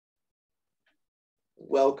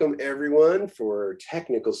Welcome everyone for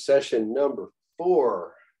technical session number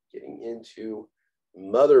 4, getting into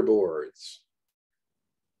motherboards.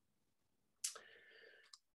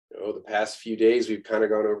 The past few days, we've kind of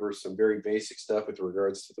gone over some very basic stuff with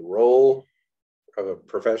regards to the role of a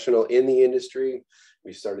professional in the industry.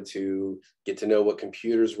 We started to get to know what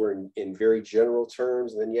computers were in very general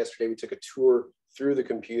terms. And then yesterday we took a tour through the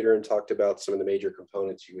computer and talked about some of the major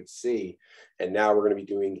components you would see. And now we're going to be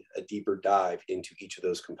doing a deeper dive into each of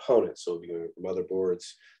those components. So we'll be going over motherboards,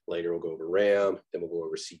 later we'll go over RAM, then we'll go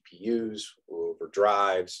over CPUs, we'll go over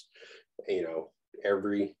drives.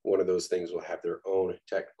 Every one of those things will have their own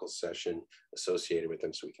technical session associated with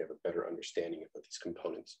them so we can have a better understanding of what these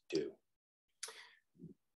components do.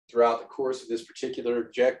 Throughout the course of this particular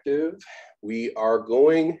objective, we are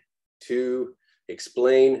going to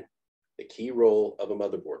explain the key role of a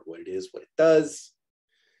motherboard, what it is, what it does,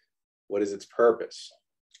 what is its purpose.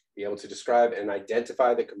 Be able to describe and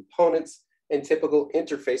identify the components and typical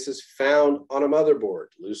interfaces found on a motherboard.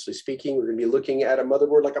 Loosely speaking, we're going to be looking at a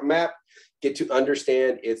motherboard like a map, get to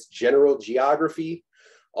understand its general geography,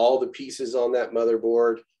 all the pieces on that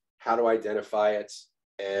motherboard, how to identify it,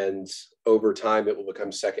 and over time, it will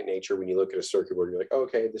become second nature. When you look at a circuit board, you're like, oh,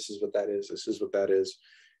 okay, this is what that is, this is what that is,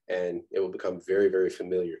 and it will become very, very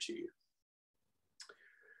familiar to you.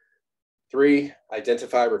 3,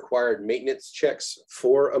 identify required maintenance checks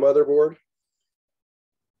for a motherboard.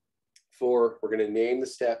 4, we're going to name the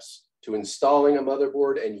steps to installing a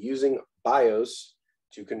motherboard and using BIOS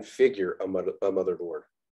to configure a motherboard.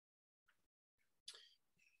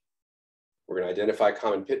 We're going to identify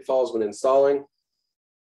common pitfalls when installing,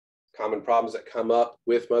 common problems that come up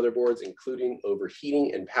with motherboards, including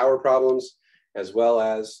overheating and power problems, as well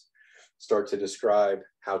as start to describe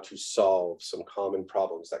how to solve some common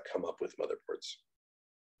problems that come up with motherboards.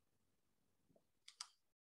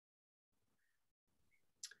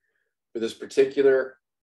 For this particular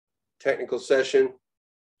technical session,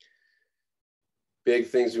 big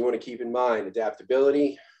things we want to keep in mind: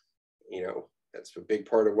 adaptability. That's a big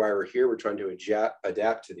part of why we're here. We're trying to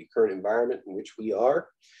adapt to the current environment in which we are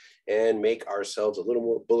and make ourselves a little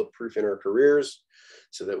more bulletproof in our careers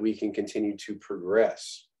so that we can continue to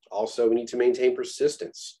progress. Also, we need to maintain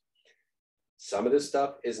persistence. Some of this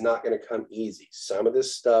stuff is not going to come easy. Some of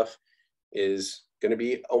this stuff is going to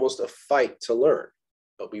be almost a fight to learn,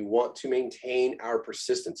 but we want to maintain our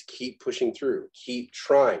persistence, keep pushing through, keep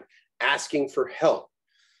trying, asking for help,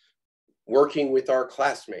 working with our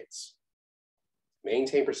classmates.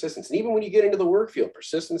 Maintain persistence. And even when you get into the work field,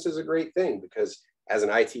 persistence is a great thing, because as an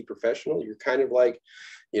IT professional, you're kind of like,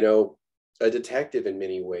 a detective in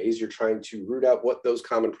many ways. You're trying to root out what those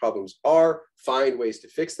common problems are, find ways to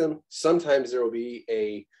fix them. Sometimes there will be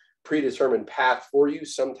a predetermined path for you.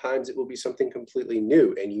 Sometimes it will be something completely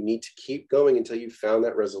new, and you need to keep going until you've found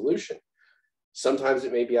that resolution. Sometimes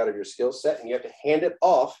it may be out of your skill set, and you have to hand it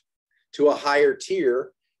off to a higher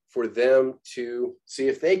tier for them to see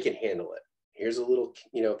if they can handle it. Here's a little,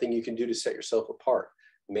 thing you can do to set yourself apart.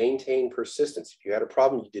 Maintain persistence. If you had a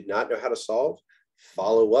problem you did not know how to solve,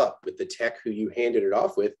 follow up with the tech who you handed it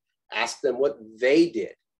off with. Ask them what they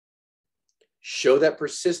did. Show that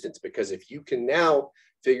persistence, because if you can now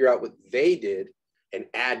figure out what they did and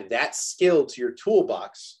add that skill to your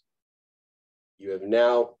toolbox, you have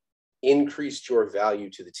now increased your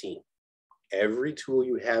value to the team. Every tool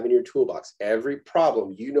you have in your toolbox, every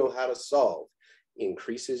problem you know how to solve,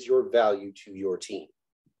 increases your value to your team.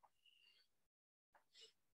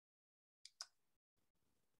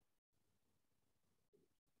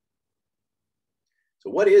 So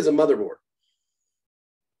what is a motherboard?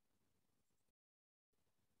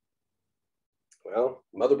 Well,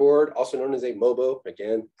 motherboard, also known as a MOBO.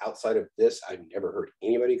 Again, outside of this, I've never heard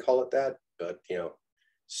anybody call it that, but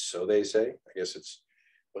so they say. I guess it's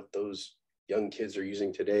what those young kids are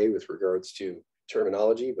using today with regards to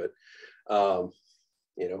terminology, but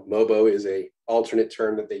MOBO is an alternate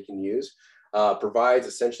term that they can use. Provides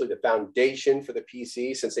essentially the foundation for the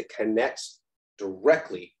PC, since it connects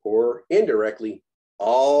directly or indirectly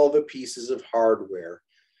all the pieces of hardware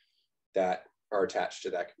that are attached to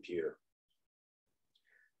that computer.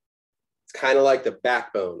 It's kind of like the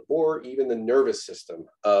backbone or even the nervous system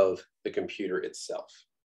of the computer itself.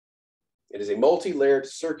 It is a multi-layered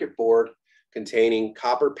circuit board containing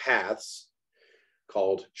copper paths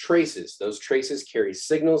called traces. Those traces carry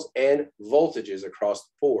signals and voltages across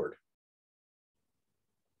the board.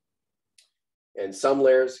 And some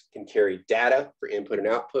layers can carry data for input and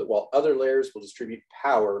output, while other layers will distribute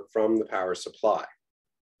power from the power supply.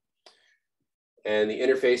 And the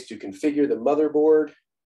interface to configure the motherboard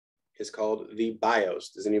is called the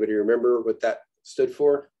BIOS. Does anybody remember what that stood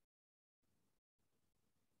for?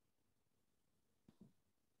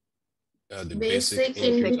 The Basic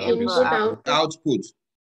input, input output. Output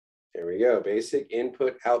There we go. Basic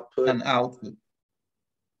input, output. and output.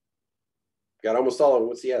 Got almost all of them.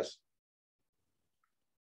 What's the S?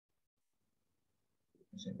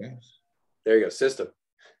 There you go. System.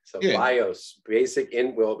 So Yeah. BIOS, basic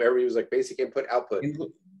in. Well, everybody was like basic input, output.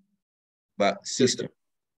 Input. But system.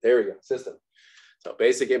 There we go. System. So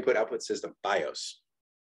basic input, output system, BIOS.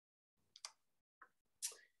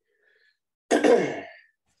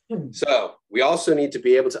 So we also need to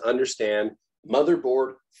be able to understand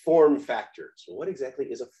motherboard form factors. What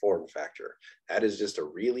exactly is a form factor? That is just a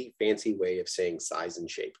really fancy way of saying size and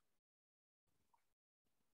shape.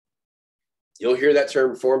 You'll hear that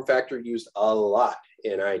term form factor used a lot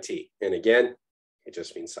in IT. And again, it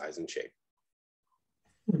just means size and shape.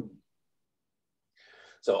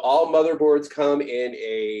 So all motherboards come in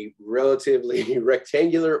a relatively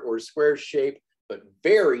rectangular or square shape, but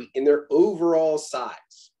vary in their overall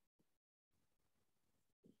size.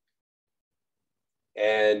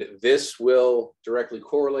 And this will directly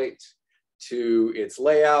correlate to its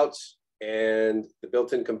layout and the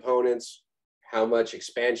built-in components. How much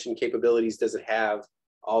expansion capabilities does it have?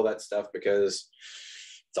 All that stuff, because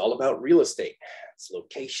it's all about real estate. It's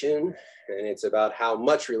location, and it's about how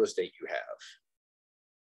much real estate you have.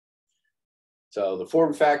 So the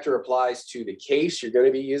form factor applies to the case you're going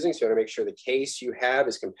to be using. So you want to make sure the case you have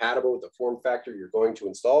is compatible with the form factor you're going to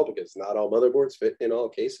install, because not all motherboards fit in all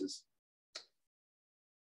cases.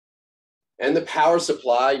 And the power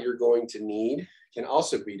supply you're going to need can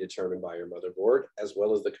also be determined by your motherboard, as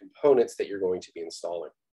well as the components that you're going to be installing.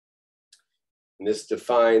 And this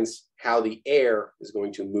defines how the air is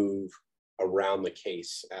going to move around the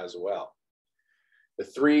case as well. The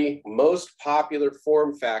three most popular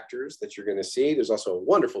form factors that you're going to see, there's also a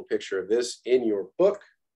wonderful picture of this in your book,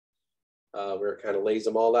 where it kind of lays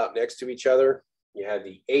them all out next to each other. You have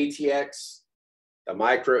the ATX, the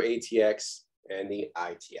micro ATX, and the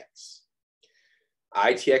ITX.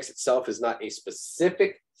 ITX itself is not a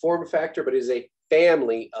specific form factor, but is a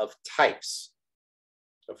family of types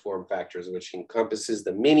of form factors, which encompasses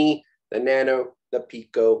the mini, the nano, the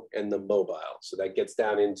pico, and the mobile. So that gets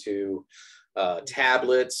down into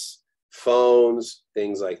tablets, phones,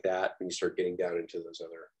 things like that, when you start getting down into those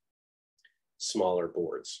other smaller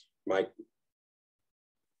boards. Mike,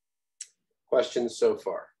 questions so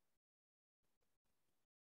far?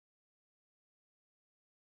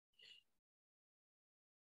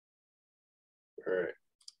 All right.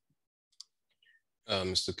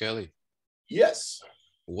 Mr. Kelly. Yes.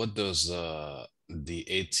 What does the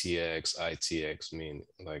ATX, ITX mean?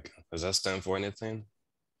 Like, does that stand for anything?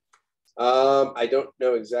 I don't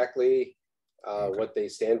know exactly what they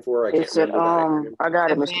stand for. I It's can't an, remember the acronym. I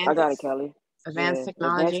got it, I got it, Kelly. Advanced Yeah,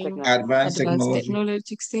 technology. Advanced technology.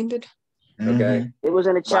 Technology extended. Okay. It was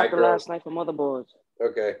in the chapter Micro. last night for motherboards.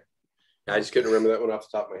 Okay. I just couldn't remember that one off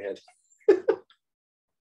the top of my head.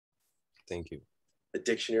 Thank you. The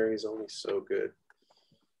dictionary is only so good.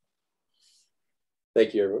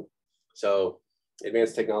 Thank you, everyone. So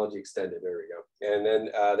advanced technology extended, there we go. And then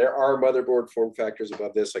there are motherboard form factors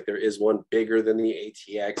above this. Like there is one bigger than the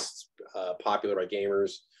ATX, popular by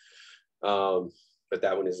gamers. But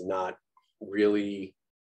that one is not really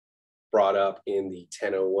brought up in the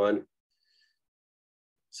 1001.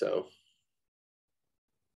 So.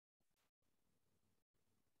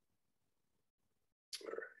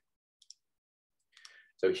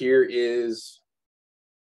 So here is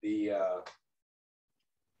the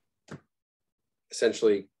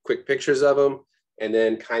essentially quick pictures of them, and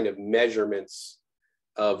then kind of measurements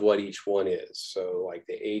of what each one is. So like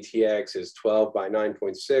the ATX is 12 by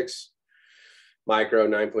 9.6, micro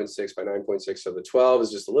 9.6 by 9.6. So the 12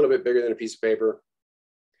 is just a little bit bigger than a piece of paper.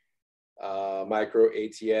 Micro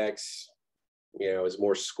ATX, you know, is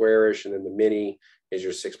more squarish, and then the mini is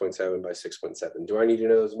your 6.7 by 6.7. Do I need to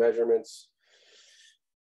know those measurements?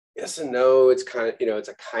 Yes and no. It's kind of, you know, it's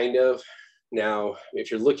a kind of. Now,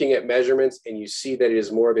 if you're looking at measurements and you see that it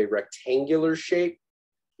is more of a rectangular shape,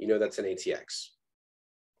 you know that's an ATX.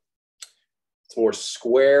 It's more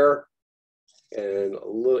square and a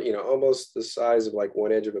little, you know, almost the size of like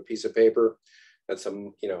one edge of a piece of paper. That's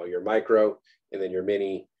some, you know, your micro, and then your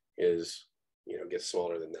mini is, you know, gets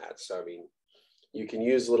smaller than that. So, I mean, you can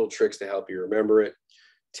use little tricks to help you remember it.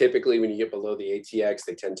 Typically, when you get below the ATX,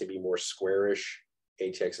 they tend to be more squarish.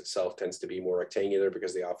 ATX itself tends to be more rectangular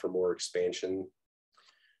because they offer more expansion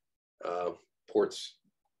ports.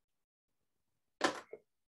 All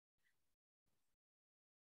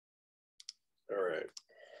right.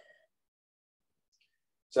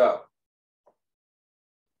 So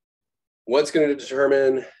what's going to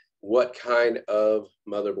determine what kind of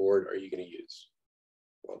motherboard are you going to use?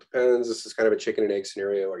 Well, it depends. This is kind of a chicken and egg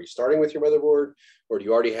scenario. Are you starting with your motherboard, or do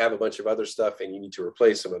you already have a bunch of other stuff and you need to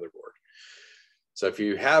replace a motherboard? So if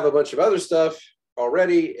you have a bunch of other stuff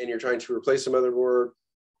already and you're trying to replace a motherboard,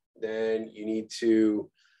 then you need to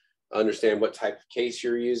understand what type of case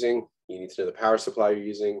you're using. You need to know the power supply you're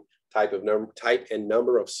using, type and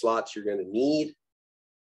number of slots you're going to need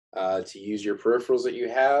to use your peripherals that you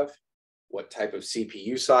have, what type of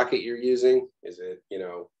CPU socket you're using. Is it, you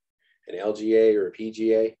know, an LGA or a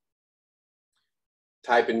PGA?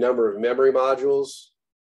 Type and number of memory modules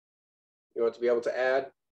you want to be able to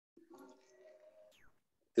add.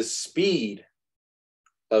 The speed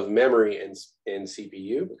of memory and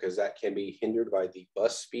CPU, because that can be hindered by the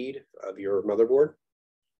bus speed of your motherboard.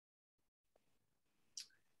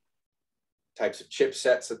 Types of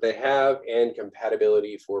chipsets that they have, and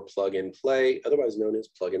compatibility for plug and play, otherwise known as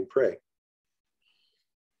plug and pray.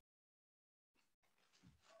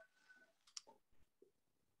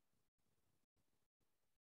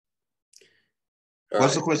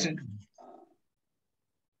 What's the question?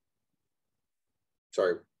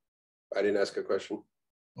 Sorry, I didn't ask a question.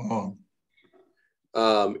 Oh,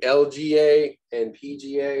 LGA and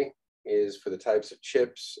PGA is for the types of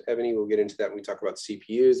chips. Ebony, we'll get into that when we talk about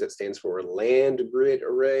CPUs. That stands for land grid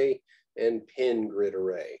array and pin grid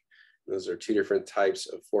array. Those are two different types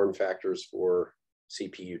of form factors for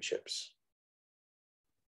CPU chips.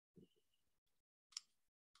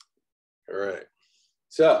 All right,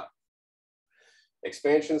 so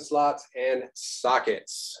expansion slots and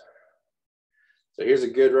sockets. So here's a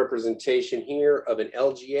good representation here of an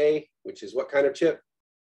LGA, which is what kind of chip?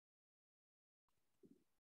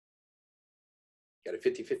 Got a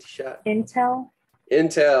 50-50 shot. Intel.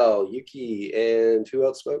 Intel, Yuki, and who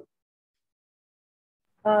else spoke?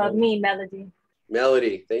 Me, Melody.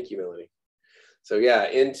 Melody, thank you, Melody. So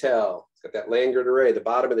yeah, Intel, it's got that land grid array. The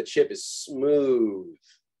bottom of the chip is smooth.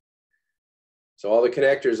 So all the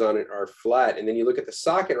connectors on it are flat. And then you look at the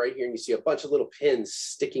socket right here and you see a bunch of little pins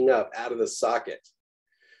sticking up out of the socket.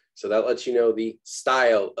 So that lets you know the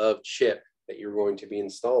style of chip that you're going to be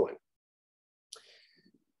installing.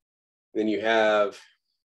 Then you have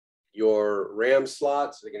your RAM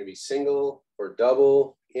slots. They're going to be single or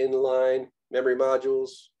double inline memory modules.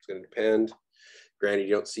 It's going to depend. Granted,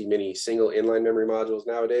 you don't see many single inline memory modules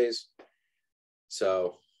nowadays.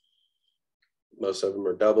 So most of them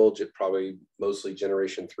are double, probably mostly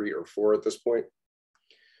generation 3 or 4 at this point.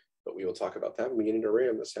 But we will talk about that when we get into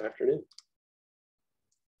RAM this afternoon.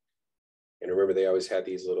 And remember, they always had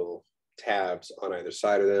these little tabs on either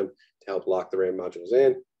side of them to help lock the RAM modules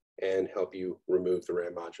in and help you remove the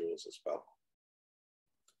RAM modules as well.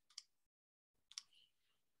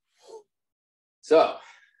 So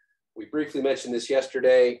we briefly mentioned this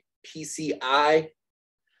yesterday, PCI,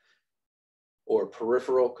 or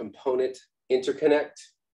peripheral component interconnect.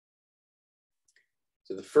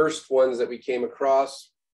 So the first ones that we came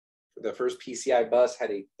across, the first PCI bus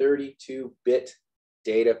had a 32-bit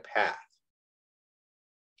data path,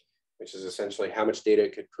 which is essentially how much data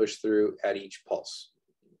it could push through at each pulse.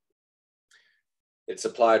 It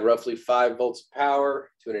supplied roughly 5 volts of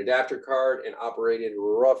power to an adapter card and operated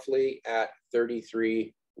roughly at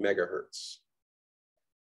 33 megahertz.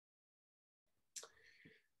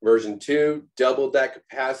 Version 2 doubled that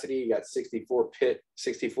capacity. You got 64-bit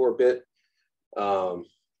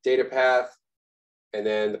data path. And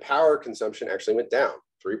then the power consumption actually went down,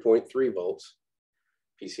 3.3 volts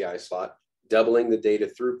PCI slot, doubling the data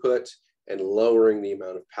throughput and lowering the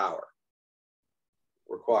amount of power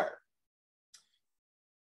required.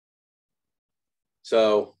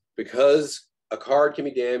 So because a card can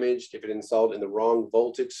be damaged if it installed in the wrong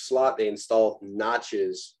voltage slot, they install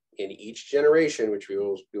notches in each generation, which we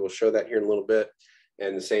will show that here in a little bit.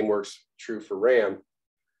 And the same works true for RAM.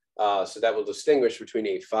 So that will distinguish between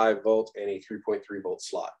a 5 volt and a 3.3 volt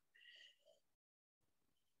slot.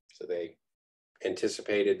 So they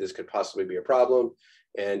anticipated this could possibly be a problem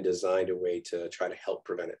and designed a way to try to help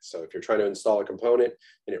prevent it. So if you're trying to install a component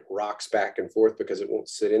and it rocks back and forth because it won't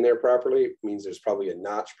sit in there properly, it means there's probably a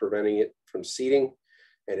notch preventing it from seating,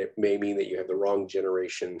 and it may mean that you have the wrong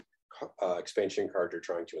generation expansion card you're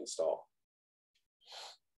trying to install.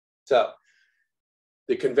 So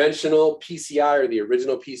the conventional PCI, or the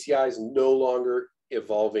original PCI, is no longer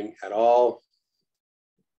evolving at all,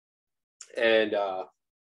 and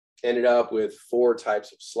ended up with 4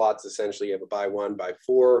 types of slots. Essentially, you have a by 1, by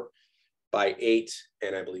 4, by 8,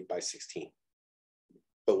 and I believe by 16.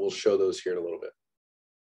 But we'll show those here in a little bit.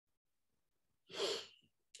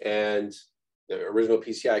 And the original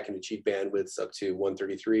PCI can achieve bandwidths up to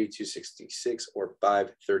 133, 266, or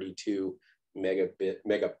 532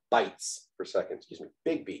 megabytes per second. Excuse me,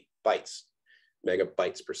 big B bytes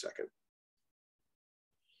megabytes per second.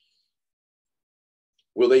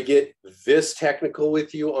 Will they get this technical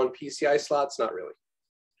with you on PCI slots? Not really,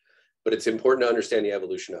 but it's important to understand the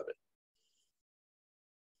evolution of it.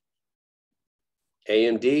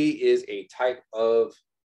 AMD is a type of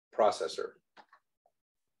processor.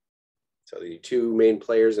 So the two main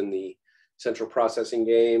players in the central processing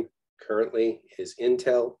game currently is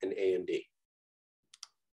Intel and AMD.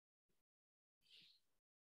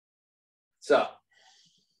 So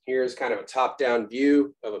here's kind of a top-down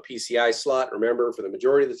view of a PCI slot. Remember, for the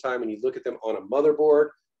majority of the time when you look at them on a motherboard,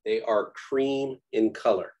 they are cream in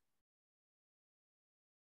color,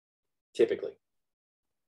 typically.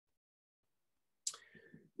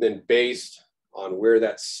 Then based on where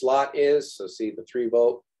that slot is, so see the 3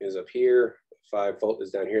 volt is up here, 5 volt is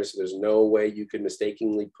down here, so there's no way you could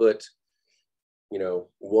mistakenly put, you know,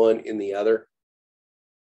 one in the other,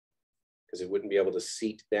 because it wouldn't be able to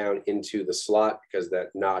seat down into the slot because that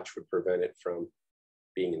notch would prevent it from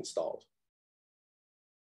being installed.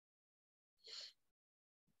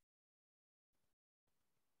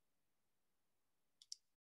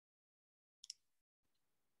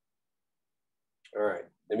 All right,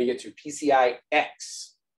 then we get to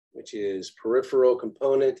PCI-X, which is Peripheral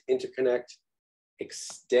Component Interconnect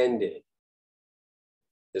Extended.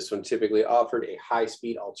 This one typically offered a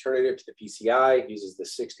high-speed alternative to the PCI. It uses the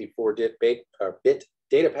 64-bit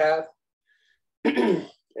data path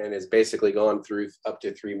and has basically gone through up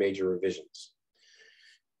to 3 major revisions.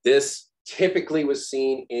 This typically was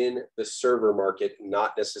seen in the server market,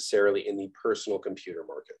 not necessarily in the personal computer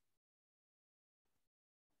market.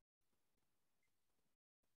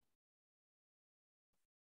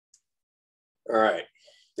 All right,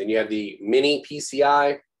 then you have the mini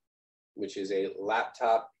PCI, which is a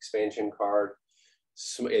laptop expansion card.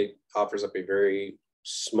 It offers up a very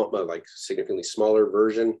small, like significantly smaller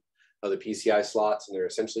version of the PCI slots, and they're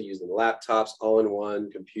essentially used in laptops, all-in-one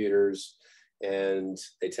computers, and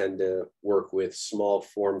they tend to work with small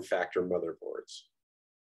form factor motherboards.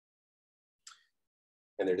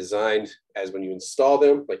 And they're designed as when you install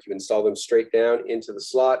them, like you install them straight down into the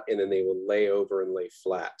slot, and then they will lay over and lay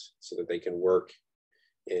flat so that they can work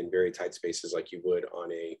in very tight spaces like you would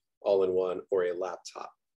on a all-in-one or a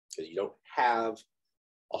laptop, because you don't have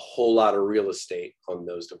a whole lot of real estate on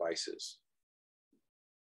those devices.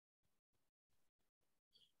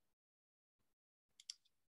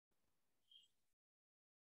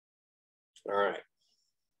 All right.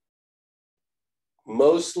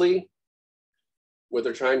 Mostly what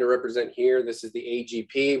they're trying to represent here, this is the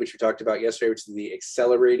AGP, which we talked about yesterday, which is the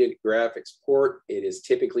accelerated graphics port. It is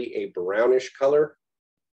typically a brownish color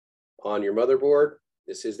on your motherboard.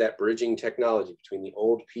 This is that bridging technology between the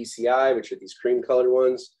old PCI, which are these cream colored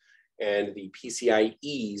ones, and the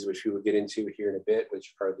PCIEs, which we will get into here in a bit,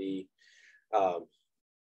 which are the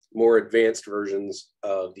more advanced versions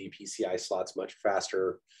of the PCI slots, much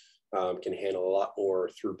faster, can handle a lot more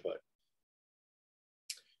throughput.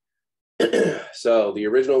 So the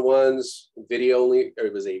original ones, video only, or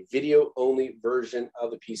it was a video only version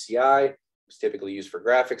of the PCI. It was typically used for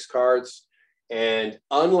graphics cards. And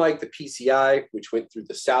unlike the PCI, which went through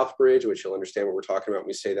the South Bridge, which you'll understand what we're talking about when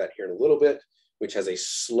we say that here in a little bit, which has a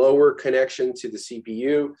slower connection to the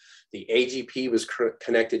CPU, the AGP was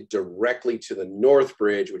connected directly to the North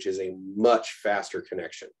Bridge, which is a much faster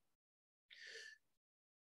connection.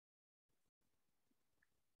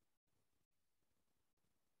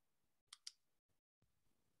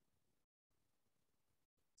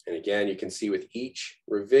 And again, you can see with each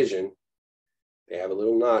revision, they have a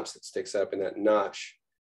little notch that sticks up, and that notch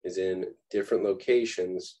is in different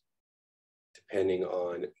locations depending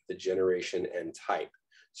on the generation and type,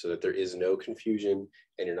 so that there is no confusion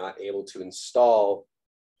and you're not able to install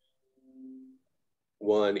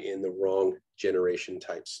one in the wrong generation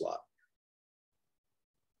type slot.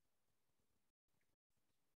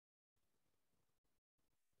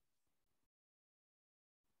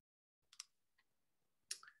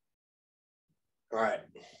 All right,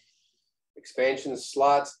 expansion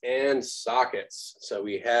slots and sockets. So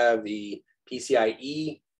we have the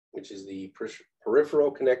PCIe, which is the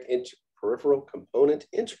Peripheral Component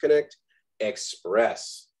Interconnect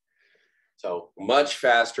Express. So much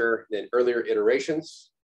faster than earlier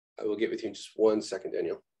iterations. I will get with you in just 1 second,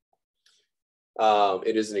 Daniel.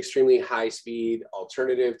 It is an extremely high-speed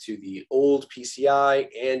alternative to the old PCI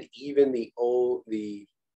and even the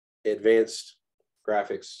advanced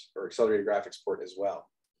graphics or accelerated graphics port as well.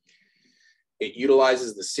 It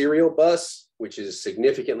utilizes the serial bus, which is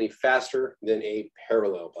significantly faster than a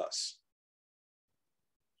parallel bus.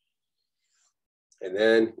 And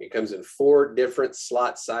then it comes in 4 different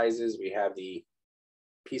slot sizes. We have the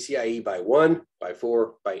PCIe by 1, by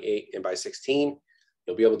 4, by 8, and by 16.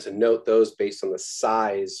 You'll be able to note those based on the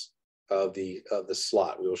size of the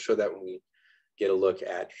slot. We will show that when we get a look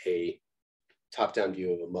at a top-down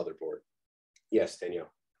view of a motherboard. Yes,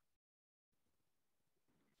 Danielle.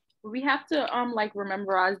 We have to like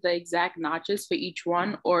memorize the exact notches for each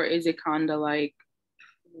one, or is it kind of like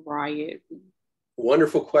riot?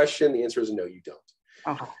 Wonderful question. The answer is no, you don't.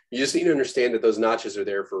 Okay. You just need to understand that those notches are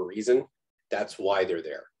there for a reason. That's why they're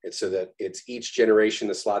there. It's so that it's each generation,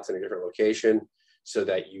 the slot's in a different location, so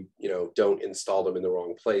that you don't install them in the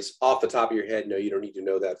wrong place. Off the top of your head, no, you don't need to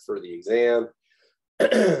know that for the exam.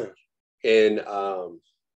 And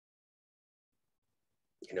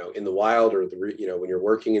in the wild, or when you're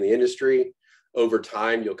working in the industry, over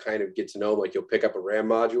time you'll kind of get to know them. Like you'll pick up a RAM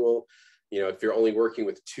module. If you're only working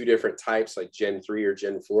with 2 different types, like Gen 3 or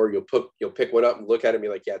Gen 4, you'll pick one up and look at it and be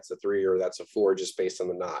like, yeah, it's a 3 or that's a 4, just based on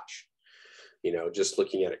the notch. Just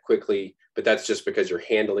looking at it quickly. But that's just because you're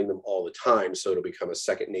handling them all the time, so it'll become a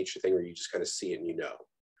second nature thing where you just kind of see it and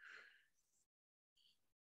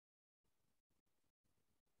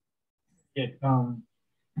Yeah,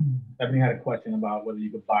 Ebony had a question about whether you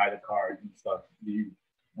could buy the cards and stuff. Do you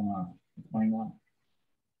want to explain that?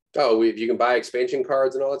 Oh, if you can buy expansion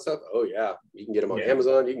cards and all that stuff. Oh yeah, you can get them on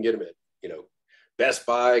Amazon. You can get them at Best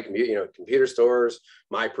Buy, computer stores.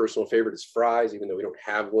 My personal favorite is Fry's, even though we don't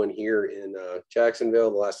have one here in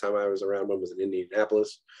Jacksonville. The last time I was around one was in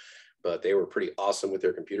Indianapolis, but they were pretty awesome with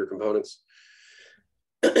their computer components.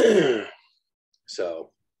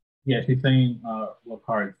 So. Yeah, she's saying what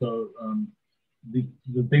cards. So the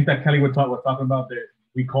things that Kelly was talking about,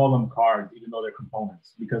 we call them cards, even though they're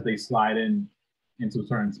components, because they slide into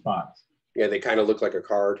certain spots. Yeah, they kind of look like a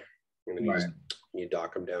card, and then right. you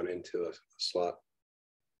dock them down into a slot.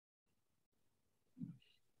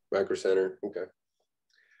 Micro Center, okay.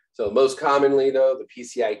 So most commonly, though, the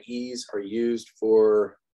PCIEs are used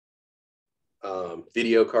for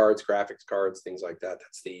video cards, graphics cards, things like that.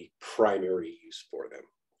 That's the primary use for them.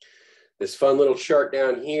 This fun little chart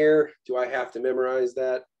down here, do I have to memorize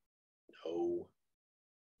that? No.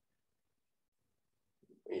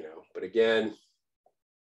 But again,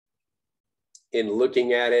 in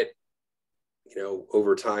looking at it,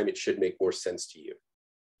 over time, it should make more sense to you,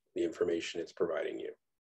 the information it's providing you.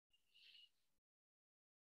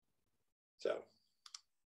 So.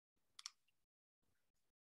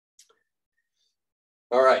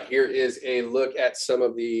 All right, here is a look at some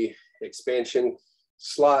of the expansion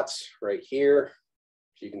slots right here.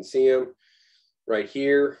 If you can see them right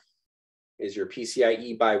here is your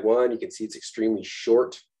PCIe by 1. You can see it's extremely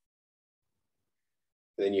short.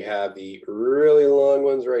 Then you have the really long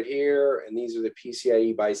ones right here, and these are the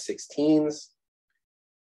PCIe by 16s.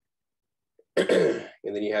 And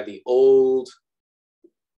then you have the old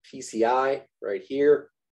PCI right here.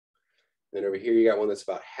 Then over here, you got one that's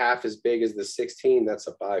about half as big as the 16. That's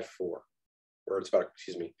a by 4, or it's about,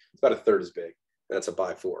 excuse me, it's about a third as big. That's a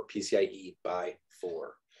by 4, PCIe by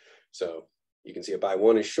 4. So you can see a by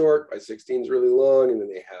 1 is short, by 16 is really long, and then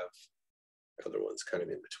they have other ones kind of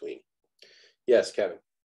in between. Yes, Kevin.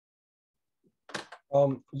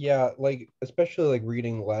 Yeah, like especially like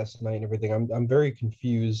reading last night and everything, I'm very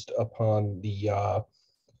confused upon the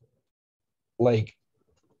like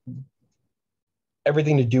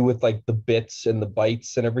everything to do with like the bits and the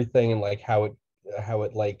bytes and everything, and like how it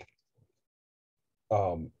like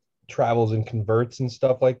travels and converts and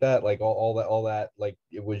stuff like that. Like all that, like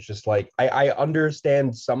it was just like I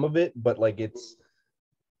understand some of it, but like it's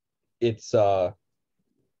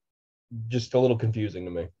just a little confusing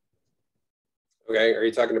to me. Okay, are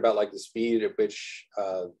you talking about like the speed at which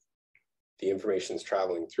the information is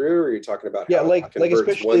traveling through, or are you talking about how it converts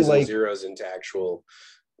especially ones and like zeros into actual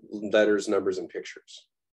letters, numbers, and pictures?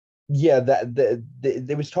 Yeah,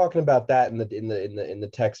 they was talking about that in the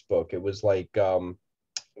textbook. It was like talking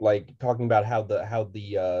about how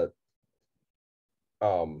the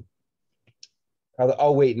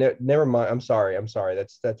oh wait, never mind. I'm sorry.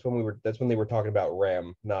 That's when they were talking about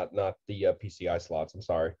RAM, not the PCI slots. I'm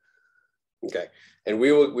sorry. Okay, and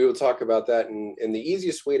we will talk about that, and the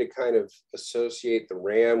easiest way to kind of associate the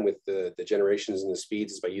RAM with the generations and the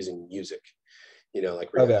speeds is by using music.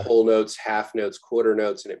 Like we have whole notes, half notes, quarter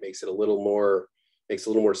notes, and it makes a little more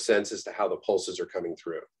sense as to how the pulses are coming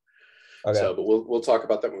through. Okay. So, but we'll talk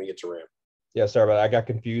about that when we get to RAM. Yeah, sorry about that. I got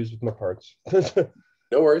confused with my parts.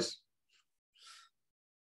 No worries.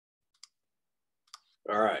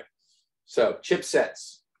 All right. So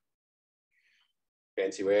chipsets.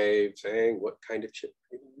 Fancy way of saying what kind of chip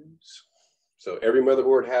you use. So every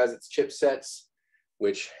motherboard has its chipsets,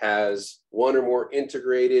 which has one or more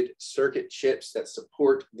integrated circuit chips that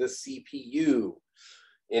support the CPU.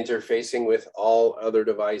 interfacing with all other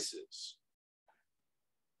devices.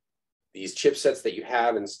 These chipsets that you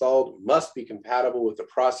have installed must be compatible with the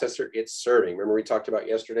processor it's serving. Remember we talked about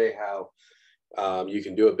yesterday how you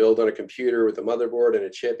can do a build on a computer with a motherboard and a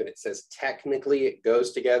chip, and it says technically it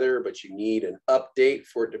goes together, but you need an update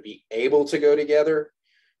for it to be able to go together.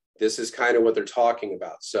 This is kind of what they're talking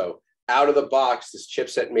about. So out of the box, this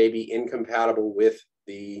chipset may be incompatible with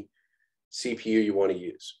the CPU you want to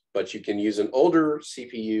use, but you can use an older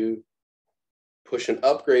CPU, push an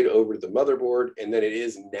upgrade over to the motherboard, and then it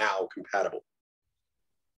is now compatible.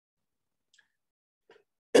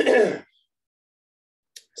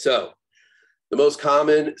 So the most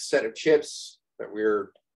common set of chips that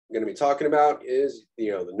we're going to be talking about is,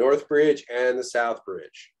 the North Bridge and the South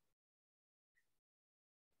Bridge.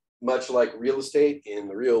 Much like real estate in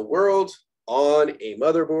the real world, on a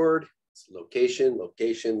motherboard, it's location,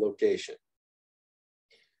 location, location.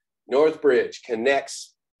 North Bridge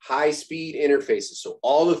connects high-speed interfaces. So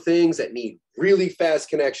all the things that need really fast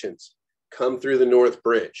connections come through the North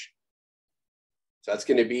Bridge. So that's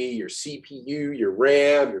going to be your CPU, your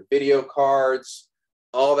RAM, your video cards,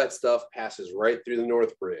 all that stuff passes right through the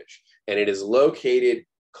North Bridge. And it is located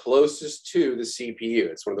closest to the CPU.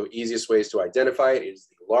 It's one of the easiest ways to identify it. It is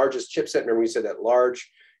the largest chipset. Remember we said that large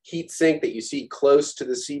heat sink that you see close to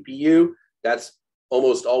the CPU? That's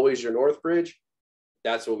almost always your North Bridge.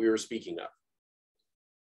 That's what we were speaking of.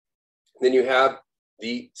 Then you have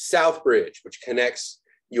the South Bridge, which connects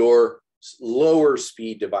your lower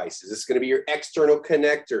speed devices. This is going to be your external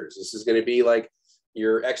connectors. This is going to be like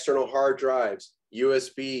your external hard drives,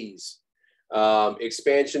 USBs,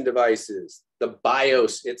 expansion devices, the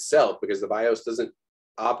BIOS itself, because the BIOS doesn't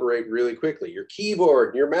operate really quickly. Your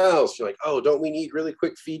keyboard, your mouse, you're like, oh, don't we need really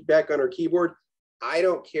quick feedback on our keyboard? I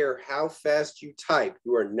don't care how fast you type,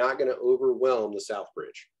 you are not going to overwhelm the South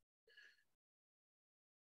Bridge.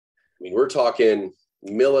 I mean, we're talking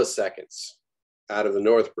milliseconds out of the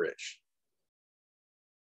North Bridge.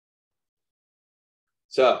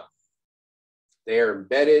 So they are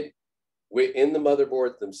embedded within the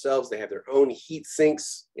motherboards themselves. They have their own heat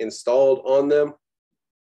sinks installed on them.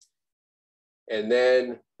 And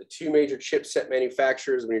then the two major chipset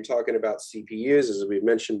manufacturers, when you're talking about CPUs, as we've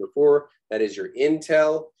mentioned before, that is your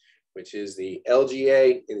Intel, which is the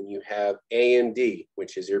LGA, and then you have AMD,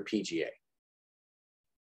 which is your PGA.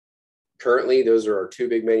 Currently, those are our two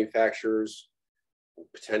big manufacturers. We'll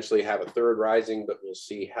potentially have a third rising, but we'll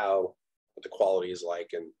see what the quality is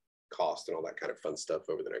like and cost and all that kind of fun stuff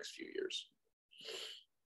over the next few years.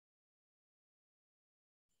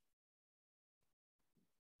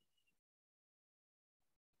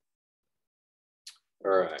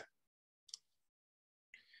 All right.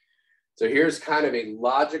 So here's kind of a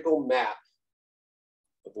logical map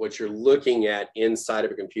of what you're looking at inside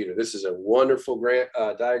of a computer. This is a wonderful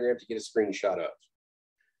diagram to get a screenshot of,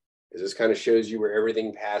 because this kind of shows you where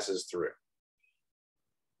everything passes through.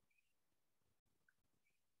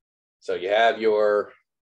 So you have your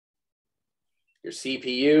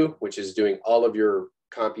CPU, which is doing all of your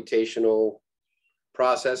computational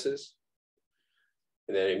processes.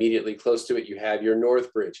 And then immediately close to it, you have your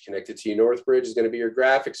North Bridge. Connected to your North Bridge is going to be your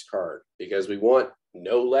graphics card, because we want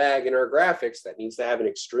no lag in our graphics. That needs to have an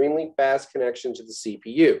extremely fast connection to the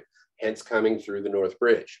CPU, hence coming through the North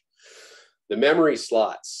Bridge. The memory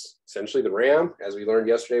slots, essentially the RAM, as we learned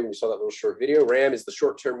yesterday when we saw that little short video, RAM is the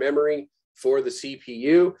short-term memory for the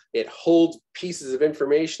CPU. It holds pieces of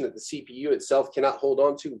information that the CPU itself cannot hold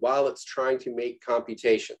on to while it's trying to make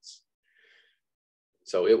computations.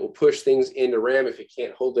 So it will push things into RAM if it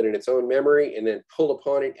can't hold it in its own memory, and then pull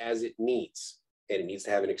upon it as it needs. And it needs to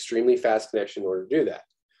have an extremely fast connection in order to do that.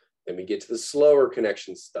 Then we get to the slower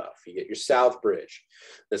connection stuff. You get your South Bridge.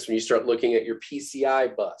 That's when you start looking at your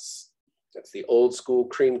PCI bus. That's the old school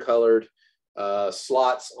cream colored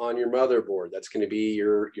slots on your motherboard. That's going to be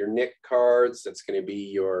your NIC cards. That's going to be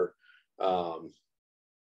your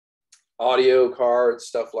audio cards,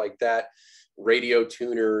 stuff like that. Radio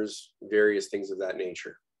tuners, various things of that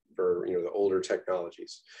nature for the older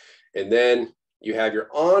technologies. And then you have your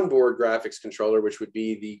onboard graphics controller, which would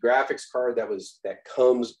be the graphics card that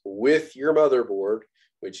comes with your motherboard,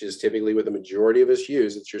 which is typically what the majority of us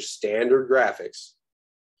use. It's your standard graphics.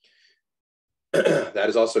 That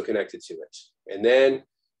is also connected to it. And then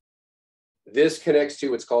this connects to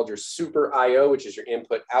what's called your Super I/O, which is your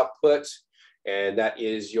input output. And that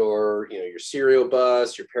is your serial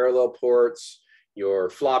bus, your parallel ports,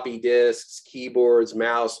 your floppy disks, keyboards,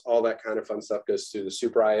 mouse, all that kind of fun stuff goes through the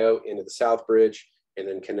Super I/O into the South Bridge and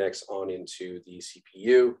then connects on into the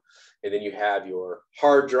CPU. And then you have your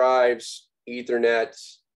hard drives, Ethernet,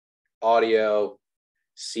 audio,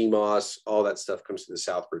 CMOS, all that stuff comes to the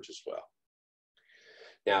south bridge as well.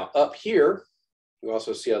 Now up here, you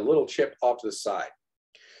also see a little chip off to the side.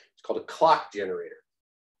 It's called a clock generator.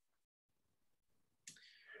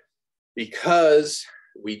 Because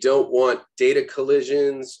we don't want data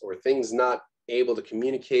collisions or things not able to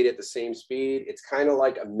communicate at the same speed, it's kind of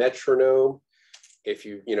like a metronome. If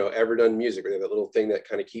you ever done music, or that little thing that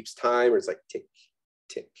kind of keeps time, where it's like tick,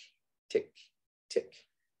 tick, tick, tick.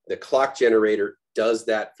 The clock generator does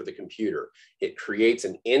that for the computer. It creates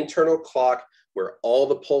an internal clock where all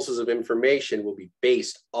the pulses of information will be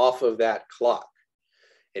based off of that clock.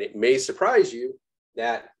 And it may surprise you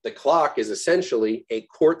that the clock is essentially a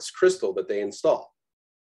quartz crystal that they install.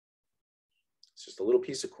 It's just a little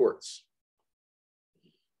piece of quartz.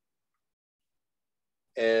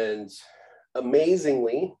 And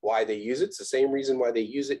amazingly, why they use it's the same reason why they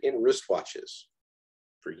use it in wristwatches.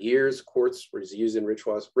 For years, quartz was used in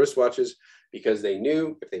wristwatches because they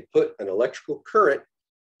knew if they put an electrical current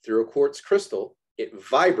through a quartz crystal, it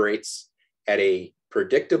vibrates at a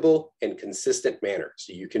predictable and consistent manner.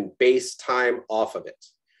 So you can base time off of it.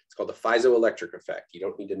 It's called the piezoelectric effect. You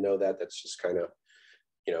don't need to know that. That's just kind of,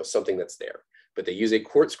 something that's there. But they use a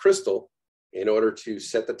quartz crystal in order to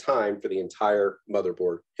set the time for the entire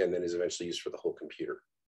motherboard, and then is eventually used for the whole computer.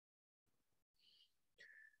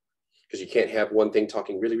 Because you can't have one thing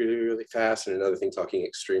talking really, really, really fast and another thing talking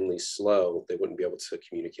extremely slow. They wouldn't be able to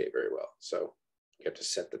communicate very well. So you have to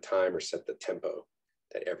set the time or set the tempo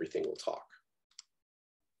that everything will talk.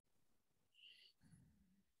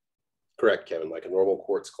 Correct, Kevin, like a normal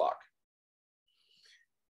quartz clock.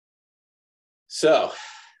 So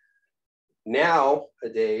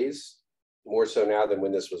nowadays, more so now than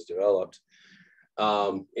when this was developed,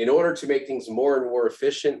 in order to make things more and more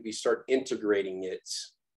efficient, we start integrating it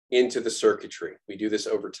into the circuitry. We do this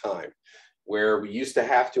over time, where we used to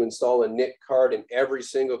have to install a NIC card in every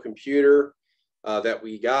single computer that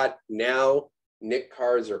we got. Now, NIC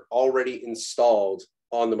cards are already installed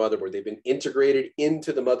on the motherboard. They've been integrated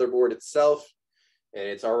into the motherboard itself, and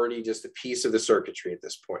it's already just a piece of the circuitry at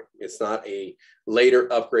this point. It's not a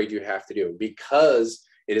later upgrade you have to do. Because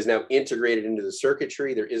it is now integrated into the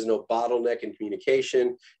circuitry, there is no bottleneck in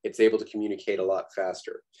communication. It's able to communicate a lot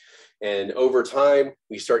faster. And over time,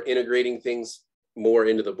 we start integrating things more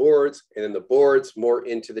into the boards, and then the boards more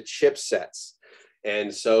into the chipsets.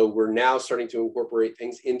 And so we're now starting to incorporate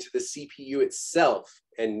things into the CPU itself.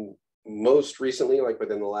 And most recently, like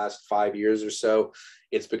within the last 5 years or so,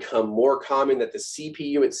 it's become more common that the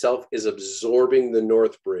CPU itself is absorbing the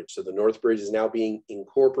North Bridge. So the North Bridge is now being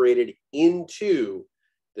incorporated into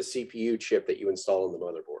the CPU chip that you install on the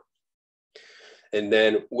motherboard. And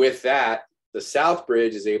then with that, the South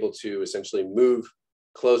Bridge is able to essentially move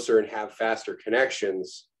closer and have faster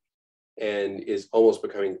connections, and is almost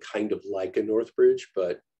becoming kind of like a North Bridge,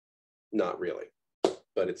 but not really.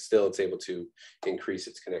 But it's able to increase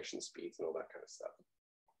its connection speeds and all that kind of stuff.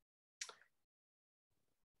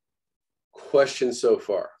 Questions so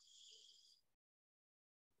far?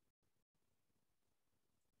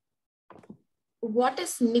 What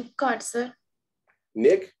is NIC card, sir?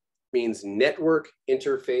 NIC means network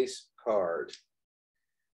interface card.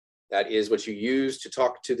 That is what you use to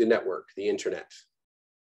talk to the network, the internet.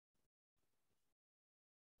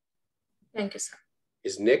 Thank you, sir.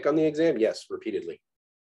 Is NIC on the exam? Yes, repeatedly.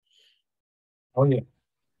 Oh, yeah.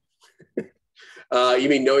 You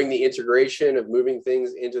mean knowing the integration of moving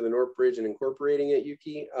things into the North Bridge and incorporating it,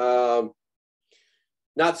 Yuki?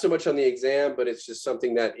 Not so much on the exam, but it's just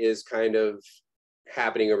something that is kind of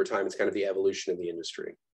happening over time. It's kind of the evolution of the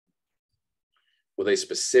industry. Will they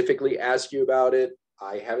specifically ask you about it?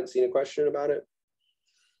 I haven't seen a question about it.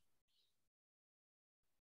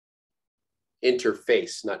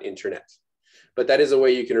 Interface, not internet. But that is a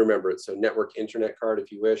way you can remember it. So network internet card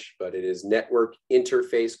if you wish, but it is network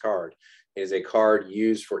interface card. It is a card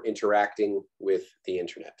used for interacting with the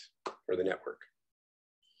internet or the network.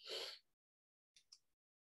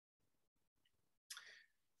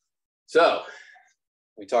 So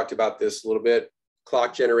we talked about this a little bit.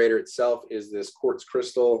 Clock generator itself is this quartz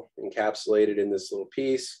crystal encapsulated in this little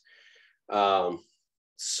piece,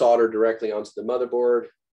 soldered directly onto the motherboard,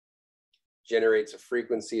 generates a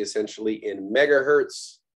frequency essentially in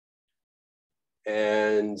megahertz,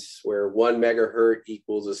 and where 1 megahertz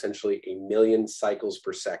equals essentially 1,000,000 cycles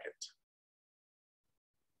per second.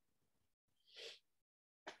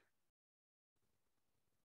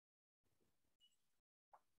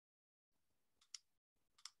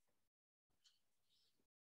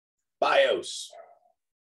 BIOS,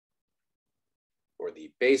 or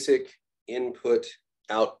the basic input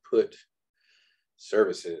output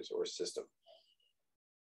services or system.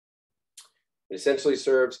 It essentially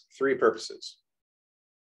serves three purposes.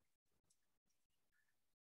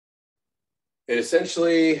 It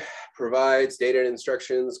essentially provides data and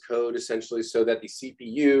instructions code essentially so that the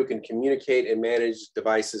CPU can communicate and manage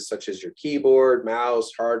devices such as your keyboard,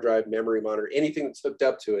 mouse, hard drive, memory monitor, anything that's hooked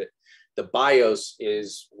up to it. The BIOS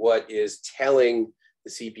is what is telling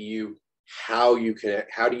the CPU how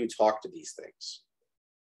do you talk to these things.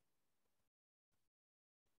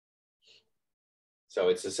 So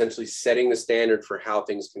it's essentially setting the standard for how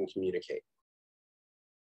things can communicate.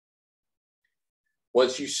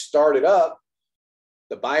 Once you start it up,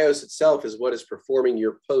 the BIOS itself is what is performing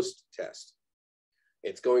your post test.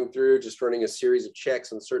 It's going through, just running a series of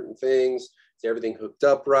checks on certain things. Is everything hooked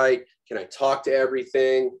up right? Can I talk to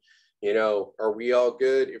everything? You know, are we all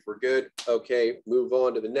good? If we're good, okay, move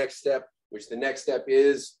on to the next step, which the next step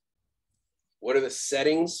is, what are the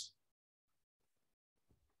settings?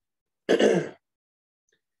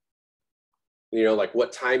 You know, like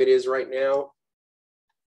what time it is right now.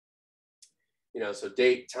 You know, so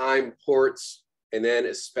date, time, ports, and then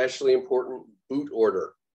especially important, boot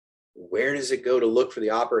order. Where does it go to look for the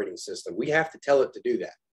operating system? We have to tell it to do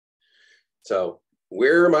that. So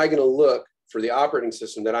where am I going to look for the operating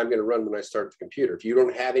system that I'm going to run when I start the computer? If you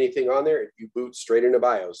don't have anything on there, you boot straight into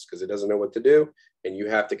BIOS because it doesn't know what to do, and you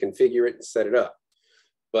have to configure it and set it up.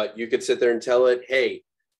 But you could sit there and tell it, hey,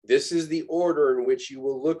 this is the order in which you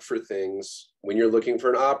will look for things when you're looking for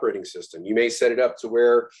an operating system. You may set it up to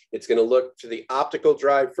where it's going to look to the optical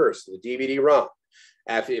drive first, the DVD-ROM.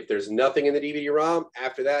 If there's nothing in the DVD-ROM,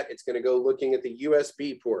 after that, it's going to go looking at the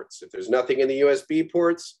USB ports. If there's nothing in the USB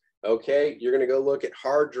ports, okay, you're going to go look at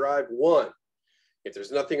hard drive 1. If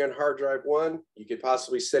there's nothing on hard drive 1, you could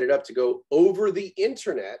possibly set it up to go over the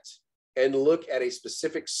internet and look at a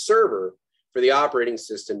specific server for the operating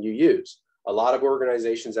system you use. A lot of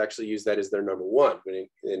organizations actually use that as their number one.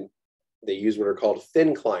 And they use what are called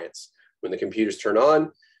thin clients. When the computers turn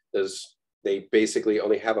on, they basically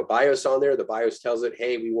only have a BIOS on there. The BIOS tells it,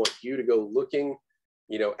 hey, we want you to go looking,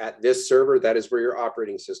 you know, at this server. That is where your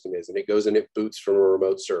operating system is. And it goes and it boots from a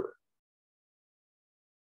remote server.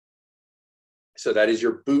 So that is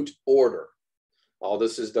your boot order. All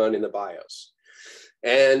this is done in the BIOS.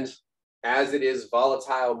 And as it is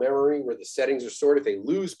volatile memory where the settings are stored, if they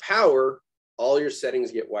lose power, all your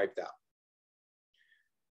settings get wiped out.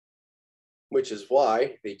 Which is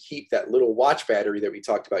why they keep that little watch battery that we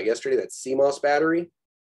talked about yesterday, that CMOS battery,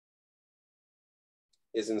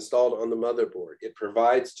 is installed on the motherboard. It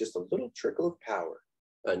provides just a little trickle of power,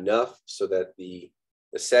 enough so that the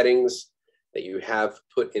settings that you have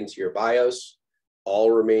put into your BIOS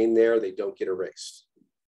all remain there. They don't get erased.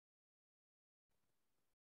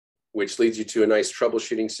 Which leads you to a nice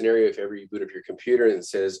troubleshooting scenario. If ever you boot up your computer and it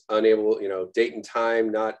says unable, you know, date and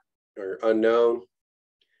time not or unknown,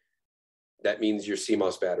 that means your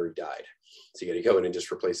CMOS battery died. So you got to go in and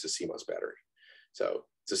just replace the CMOS battery. So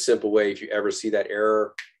it's a simple way. If you ever see that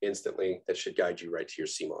error instantly, that should guide you right to your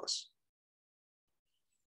CMOS.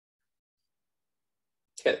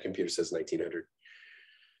 Yeah, the computer says 1900.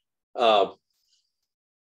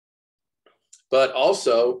 But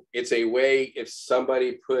also, it's a way if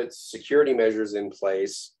somebody puts security measures in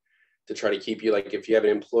place to try to keep you, like if you have an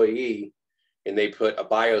employee and they put a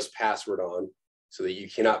BIOS password on so that you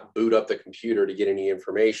cannot boot up the computer to get any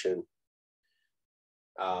information.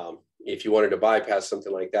 If you wanted to bypass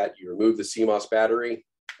something like that, you remove the CMOS battery,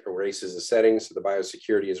 erases the settings, so the BIOS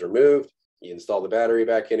security is removed. You install the battery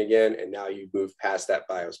back in again, and now you move past that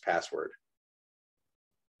BIOS password.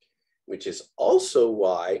 Which is also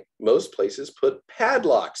why most places put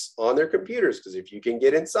padlocks on their computers, because if you can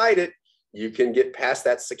get inside it, you can get past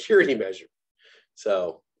that security measure.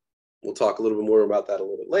 So we'll talk a little bit more about that a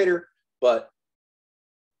little bit later, but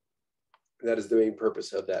that is the main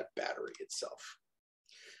purpose of that battery itself.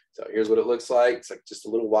 So here's what it looks like. It's like just a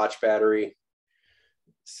little watch battery.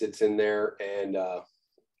 Sits in there, and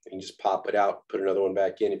you can just pop it out, put another one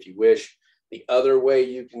back in if you wish. The other way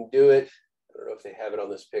you can do it, I don't know if they have it on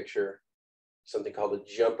this picture, something called a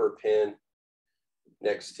jumper pin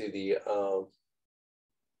next to the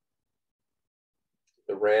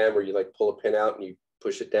RAM, where you like pull a pin out and you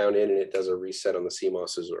push it down in, and it does a reset on the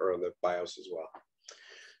CMOSs or on the BIOS as well.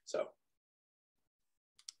 So,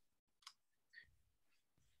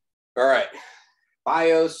 all right,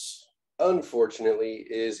 BIOS, unfortunately,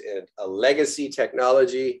 is a legacy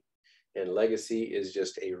technology, and legacy is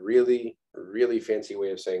just a really, really fancy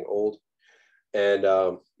way of saying old. And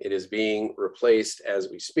it is being replaced as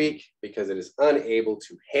we speak because it is unable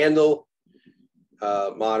to handle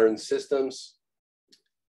modern systems.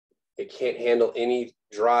 It can't handle any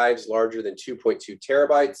drives larger than 2.2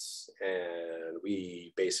 terabytes, and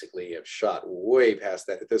we basically have shot way past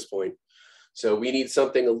that at this point. So we need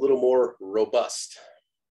something a little more robust.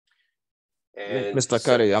 And Mr.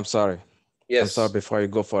 Curry, I'm sorry. Yes. I'm sorry, before you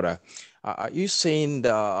go for that. Are you saying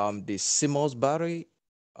the CMOS battery,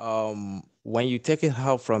 when you take it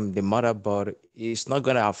out from the motherboard, it's not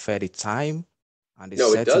going to affect the time and the No,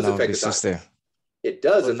 it setting does of affect the the time. system? It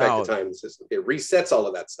does So affect now, the time in the system. It resets all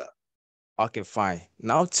of that stuff. okay, fine.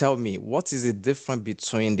 Now tell me, what is the difference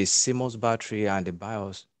between the CMOS battery and the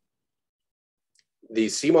BIOS? The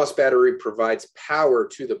CMOS battery provides power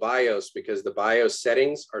to the BIOS because the BIOS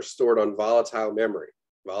settings are stored on volatile memory.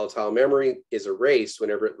 Volatile memory is erased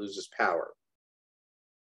whenever it loses power.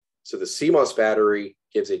 So the CMOS battery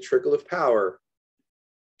gives a trickle of power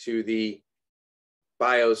to the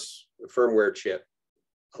BIOS firmware chip,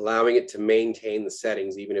 allowing it to maintain the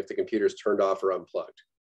settings even if the computer is turned off or unplugged.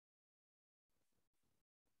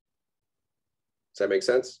 Does that make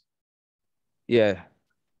sense? Yeah.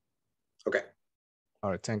 Okay. All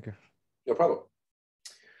right, thank you. No problem.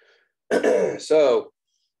 So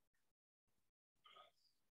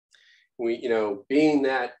we, being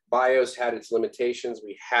that BIOS had its limitations,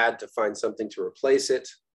 we had to find something to replace it.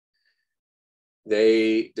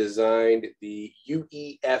 They designed the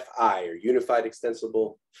UEFI, or Unified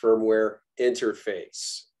Extensible Firmware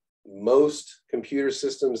Interface. Most computer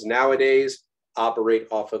systems nowadays operate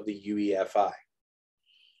off of the UEFI.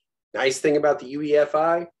 Nice thing about the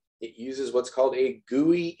UEFI, it uses what's called a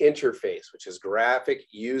GUI interface, which is graphic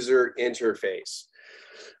user interface,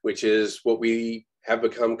 which is what we have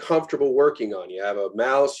become comfortable working on. You have a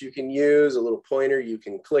mouse you can use, a little pointer, you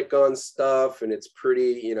can click on stuff, and it's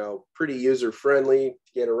pretty, pretty user-friendly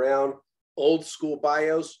to get around. Old school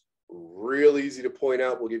BIOS, real easy to point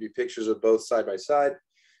out. We'll give you pictures of both side by side,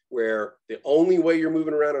 where the only way you're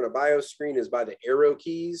moving around on a BIOS screen is by the arrow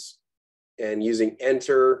keys and using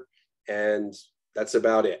enter, and that's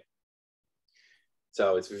about it.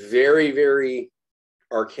 So it's very, very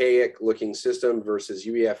archaic looking system versus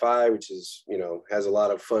UEFI, which is, has a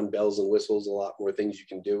lot of fun bells and whistles, a lot more things you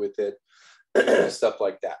can do with it, stuff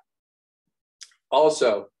like that.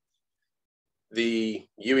 Also, the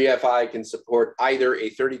UEFI can support either a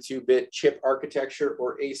 32-bit chip architecture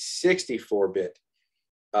or a 64-bit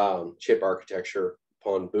chip architecture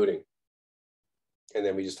upon booting. And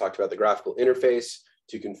then we just talked about the graphical interface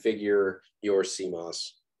to configure your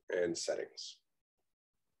CMOS and settings.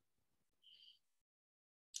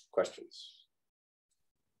 Questions?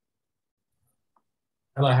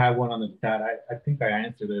 I had one on the chat. I think I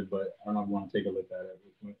answered it, but I don't know if you want to take a look at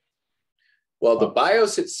it. Well, the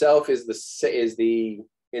BIOS itself is the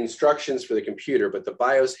instructions for the computer, but the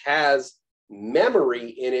BIOS has memory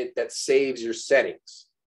in it that saves your settings.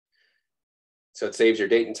 So it saves your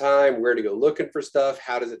date and time, where to go looking for stuff,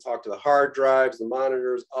 how does it talk to the hard drives, the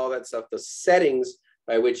monitors, all that stuff. The settings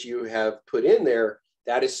by which you have put in there,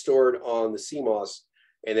 that is stored on the CMOS.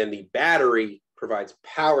 And then the battery provides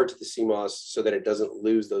power to the CMOS so that it doesn't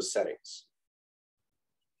lose those settings.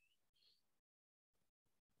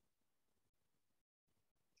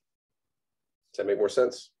 Does that make more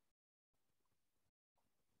sense?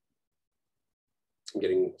 I'm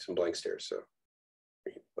getting some blank stares, so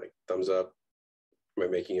like thumbs up. Am I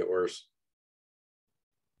making it worse?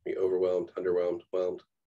 Are you overwhelmed, underwhelmed, whelmed?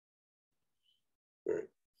 All right.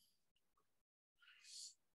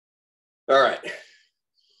 All right.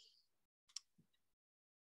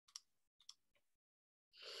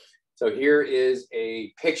 So here is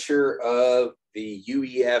a picture of the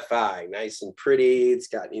UEFI, nice and pretty. It's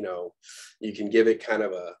got, you can give it kind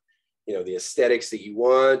of a, the aesthetics that you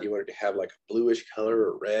want. You want it to have like a bluish color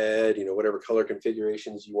or red, whatever color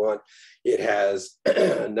configurations you want. It has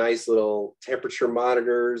nice little temperature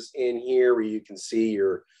monitors in here where you can see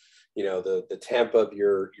your, the temp of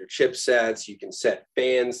your chipsets. You can set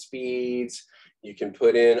fan speeds. You can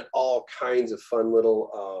put in all kinds of fun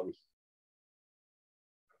little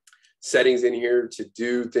settings in here to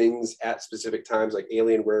do things at specific times. Like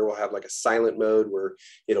Alienware will have like a silent mode where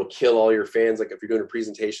it'll kill all your fans. Like if you're doing a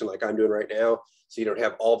presentation like I'm doing right now, so you don't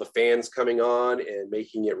have all the fans coming on and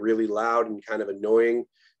making it really loud and kind of annoying.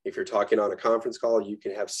 If you're talking on a conference call, you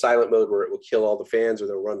can have silent mode where it will kill all the fans, or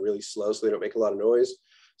they'll run really slow so they don't make a lot of noise.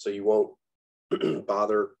 So you won't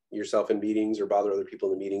bother yourself in meetings or bother other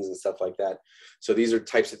people in the meetings and stuff like that. So these are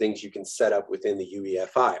types of things you can set up within the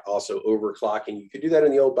UEFI. Also overclocking, you could do that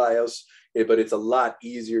in the old BIOS, but it's a lot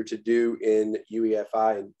easier to do in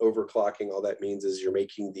UEFI. And overclocking, all that means is you're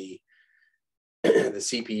making the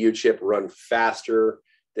CPU chip run faster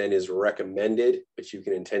than is recommended, but you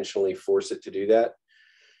can intentionally force it to do that.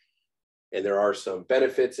 And there are some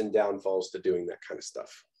benefits and downfalls to doing that kind of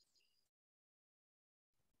stuff.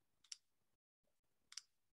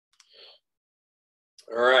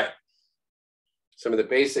 All right. Some of the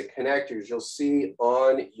basic connectors you'll see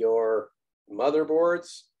on your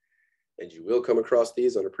motherboards, and you will come across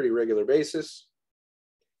these on a pretty regular basis.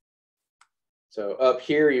 So up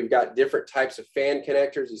here, you've got different types of fan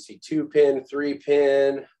connectors. You see 2-pin,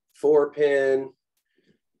 3-pin, 4-pin.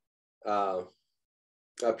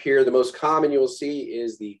 Up here, the most common you'll see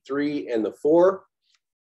is the 3 and the 4.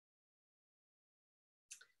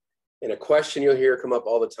 And a question you'll hear come up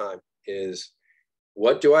all the time is,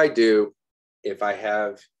 what do I do if I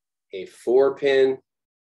have a 4-pin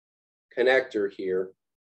connector here,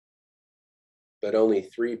 but only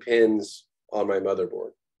 3 pins on my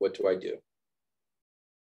motherboard? What do I do?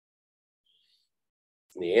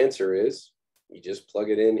 And the answer is, you just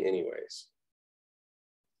plug it in anyways.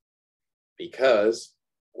 Because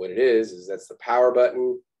what it is that's the power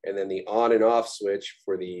button and then the on and off switch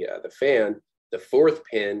for the fan. The 4th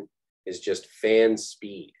pin is just fan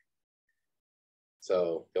speed.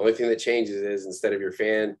 So the only thing that changes is, instead of your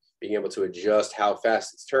fan being able to adjust how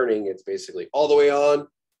fast it's turning, it's basically all the way on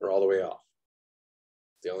or all the way off.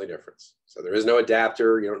 It's the only difference. So there is no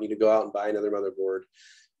adapter. You don't need to go out and buy another motherboard.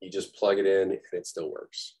 You just plug it in and it still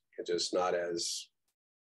works. It's just not as,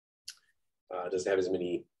 doesn't have as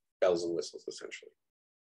many bells and whistles, essentially.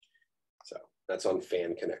 So that's on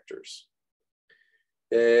fan connectors.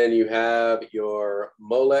 Then you have your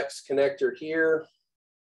Molex connector here,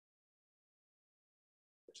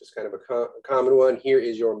 which is kind of a common one. Here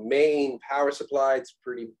is your main power supply. It's a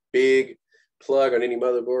pretty big plug on any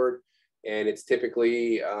motherboard, and it's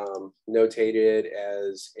typically notated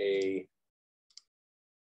as a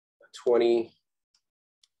 20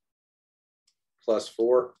 plus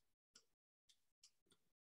 4.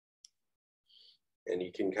 And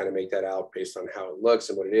you can kind of make that out based on how it looks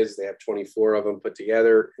and what it is. They have 24 of them put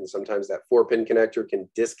together, and sometimes that 4-pin connector can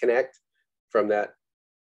disconnect from that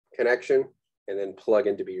connection and then plug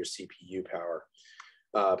in to be your CPU power.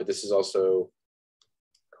 But this is also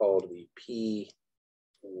called the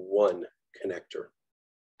P1 connector,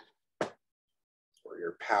 or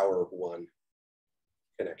your power 1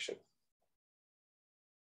 connection.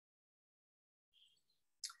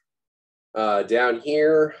 Down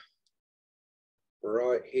here,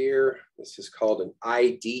 right here, this is called an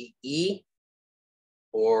IDE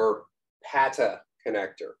or PATA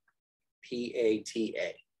connector,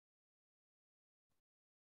 P-A-T-A.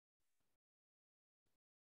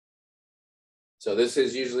 So this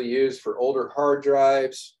is usually used for older hard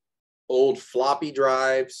drives, old floppy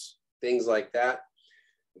drives, things like that.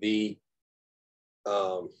 The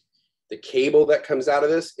cable that comes out of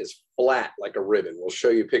this is flat like a ribbon. We'll show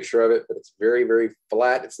you a picture of it, but it's very, very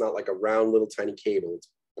flat. It's not like a round little tiny cable. It's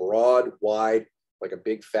broad, wide, like a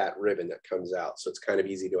big fat ribbon that comes out. So it's kind of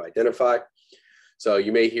easy to identify. So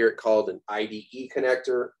you may hear it called an IDE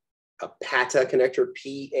connector, a PATA connector,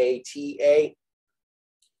 P-A-T-A,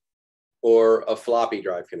 or a floppy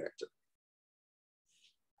drive connector.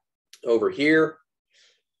 Over here,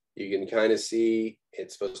 you can kind of see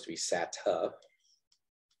it's supposed to be SATA.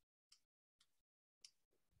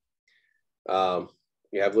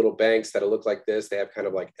 You have little banks that look like this. They have kind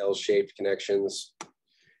of like L-shaped connections.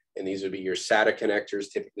 And these would be your SATA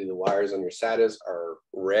connectors. Typically the wires on your SATAs are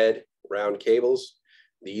red, round cables.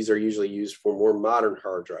 These are usually used for more modern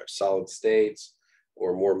hard drives, solid states,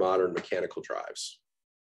 or more modern mechanical drives.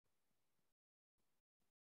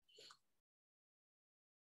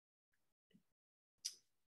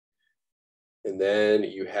 And then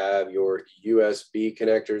you have your USB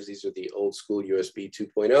connectors. These are the old school USB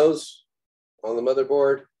 2.0s on the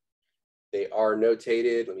motherboard. They are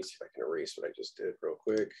notated. Let me see if I can erase what I just did real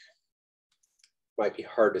quick. Might be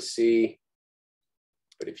hard to see,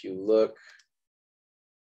 but if you look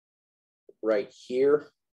right here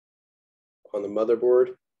on the motherboard,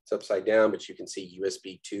 it's upside down, but you can see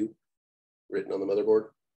USB 2 written on the motherboard.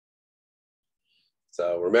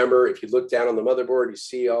 So remember, if you look down on the motherboard, you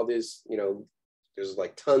see all this, you know, there's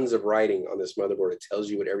like tons of writing on this motherboard. It tells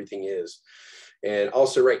you what everything is. And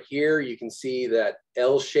also right here, you can see that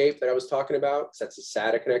L shape that I was talking about. So that's a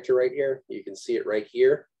SATA connector right here. You can see it right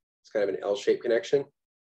here. It's kind of an L-shaped connection.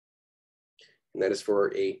 And that is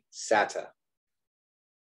for a SATA.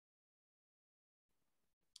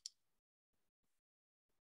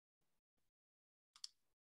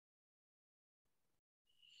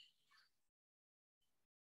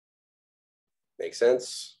 Make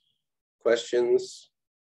sense? Questions?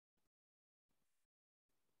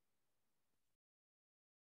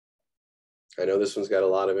 I know this one's got a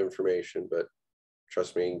lot of information, but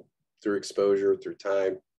trust me, through exposure, through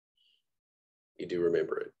time, you do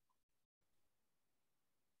remember it.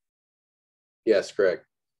 Yes, Greg.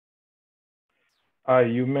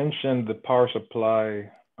 You mentioned the power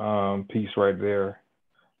supply piece right there,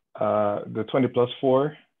 the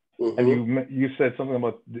 20+4, and you said something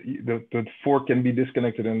about the 4 can be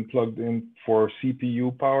disconnected and plugged in for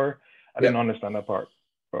CPU power. I didn't understand that part.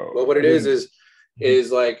 Well, what it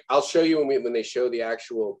is like, I'll show you when they show the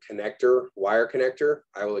actual connector, wire connector,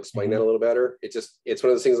 I will explain that a little better. It's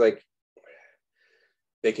one of those things like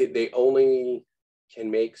they only can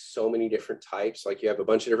make so many different types. Like you have a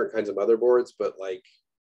bunch of different kinds of motherboards, but like,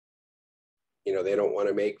 you know, they don't want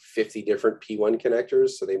to make 50 different P1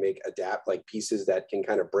 connectors. So they make adapt like pieces that can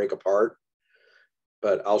kind of break apart.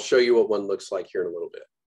 But I'll show you what one looks like here in a little bit.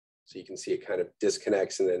 So you can see it kind of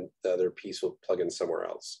disconnects and then the other piece will plug in somewhere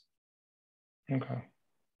else. Okay. All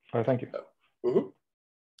right, thank you.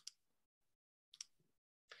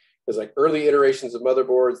 Because like early iterations of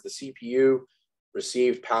motherboards, the CPU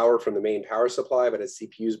received power from the main power supply, but as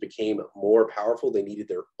CPUs became more powerful, they needed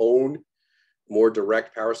their own more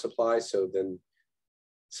direct power supply. So then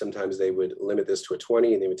sometimes they would limit this to a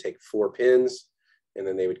 20 and they would take 4 pins and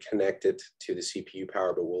then they would connect it to the CPU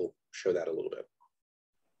power, but we'll show that a little bit.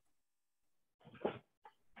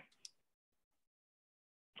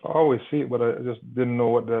 I always see it, but I just didn't know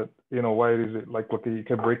what that, you know, why is it like, what you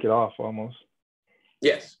could break it off almost.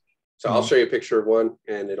 Yes. So I'll show you a picture of one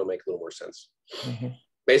and it'll make a little more sense.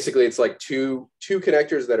 Basically, it's like two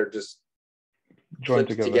connectors that are just joined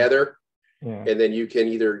together. Yeah. And then you can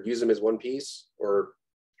either use them as one piece or,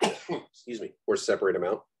 excuse me, or separate them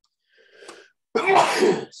out.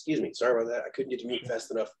 Excuse me, sorry about that. I couldn't get to mute fast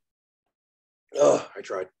enough. Oh, I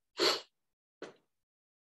tried.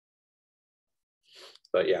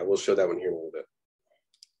 But yeah, we'll show that one here in a little bit.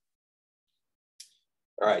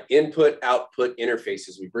 All right, input-output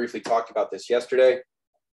interfaces. We briefly talked about this yesterday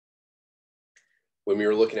when we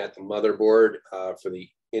were looking at the motherboard for the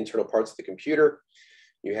internal parts of the computer.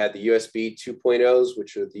 You had the USB 2.0s,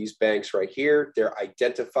 which are these banks right here. They're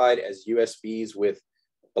identified as USBs with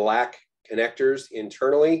black connectors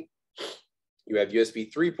internally. You have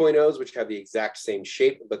USB 3.0s, which have the exact same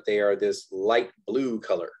shape, but they are this light blue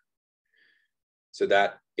color. So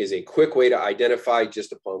that is a quick way to identify,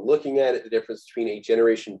 just upon looking at it, the difference between a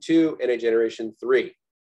generation 2 and a generation 3.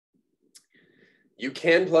 You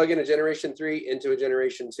can plug in a generation 3 into a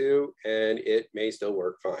generation 2 and it may still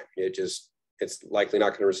work fine. It's likely not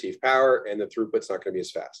going to receive power and the throughput's not going to be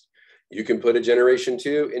as fast. You can put a generation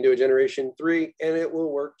 2 into a generation 3 and it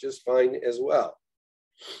will work just fine as well.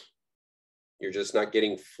 You're just not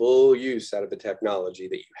getting full use out of the technology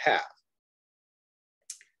that you have.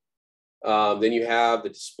 Then you have the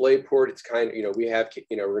display port. It's kind of, we're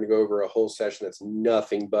going to go over a whole session that's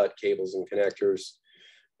nothing but cables and connectors.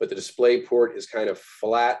 But the display port is kind of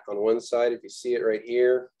flat on one side, if you see it right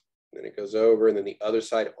here. Then it goes over, and then the other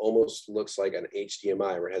side almost looks like an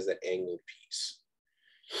HDMI where it has that angled piece.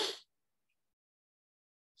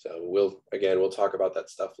 So we'll talk about that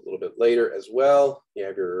stuff a little bit later as well. You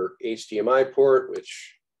have your HDMI port,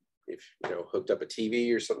 which if hooked up a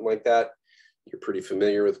TV or something like that, you're pretty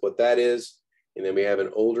familiar with what that is. And then we have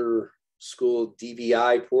an older school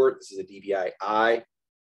DVI port. This is a DVI-I.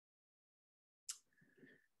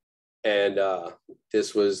 And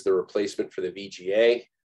this was the replacement for the VGA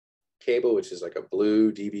cable, which is like a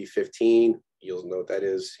blue DB15. You'll know what that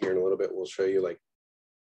is here in a little bit. We'll show you like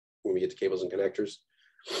when we get to cables and connectors.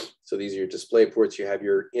 So these are your display ports. You have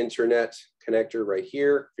your internet connector right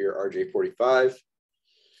here for your RJ45.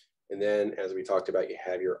 And then as we talked about, you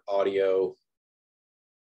have your audio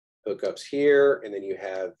hookups here. And then you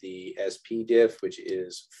have the SP diff, which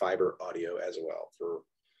is fiber audio as well for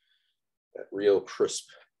that real crisp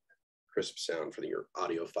sound for your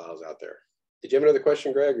audio files out there. Did you have another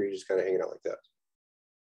question, Greg, or are you just kind of hanging out like that?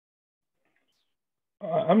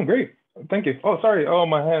 I'm great. Thank you. Oh, sorry. Oh,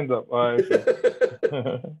 my hand's up. All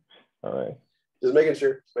right. Just making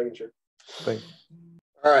sure. Thanks.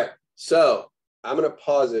 All right. So I'm going to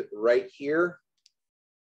pause it right here.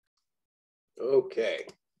 Okay.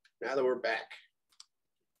 Now that we're back.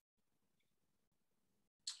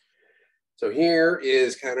 So here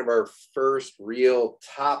is kind of our first real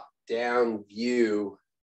top-down view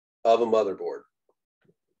of a motherboard.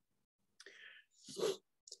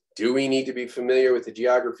 Do we need to be familiar with the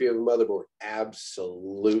geography of a motherboard?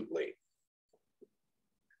 Absolutely.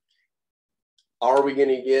 Are we going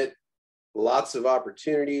to get lots of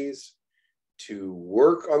opportunities to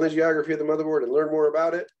work on the geography of the motherboard and learn more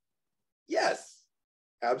about it? Yes,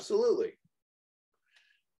 absolutely.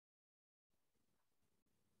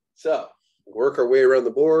 So, work our way around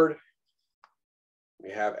the board.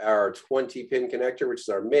 We have our 20-pin connector, which is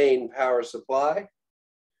our main power supply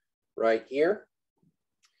right here.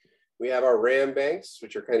 We have our RAM banks,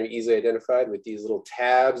 which are kind of easily identified with these little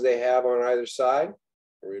tabs they have on either side,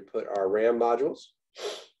 where we put our RAM modules.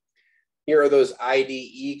 Here are those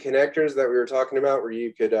IDE connectors that we were talking about, where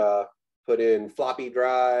you could put in floppy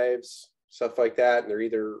drives, stuff like that, and they're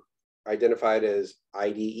either identified as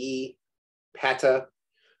IDE, PATA,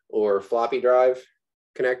 or floppy drive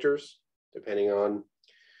connectors, depending on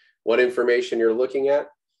what information you're looking at.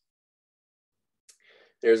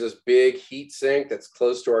 There's this big heat sink that's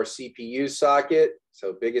close to our CPU socket.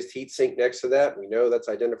 So biggest heat sink next to that, we know that's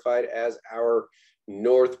identified as our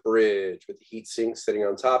north bridge with the heat sink sitting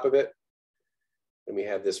on top of it. And we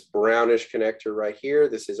have this brownish connector right here.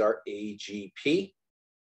 This is our AGP.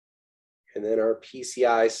 And then our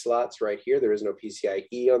PCI slots right here. There is no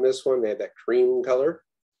PCIe on this one. They have that cream color.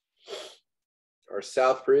 Our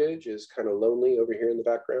south bridge is kind of lonely over here in the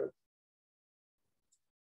background.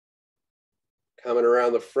 Coming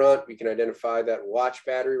around the front, we can identify that watch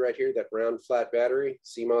battery right here, that round flat battery,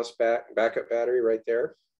 CMOS backup battery right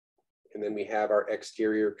there. And then we have our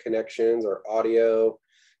exterior connections, our audio,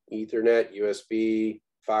 Ethernet, USB,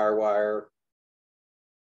 Firewire.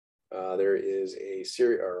 There is a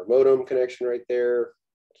serial or a modem connection right there,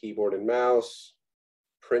 keyboard and mouse,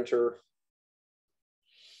 printer.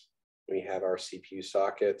 We have our CPU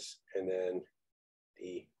sockets, and then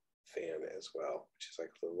the fan as well, which is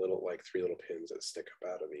like the little, like 3 little pins that stick up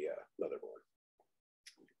out of the motherboard.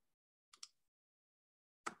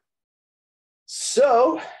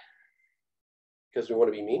 So, because we want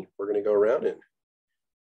to be mean, we're going to go around and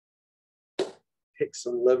pick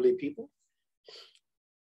some lovely people.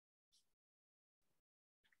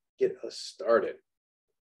 Get us started.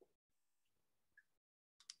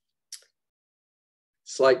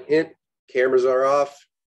 Slight hint, cameras are off.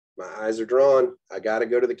 My eyes are drawn. I got to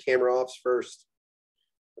go to the camera offs first.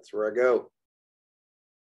 That's where I go.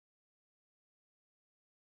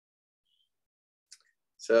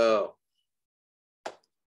 So,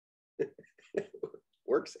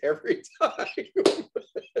 works every time.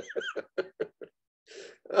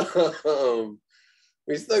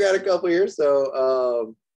 We still got a couple here.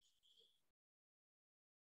 So,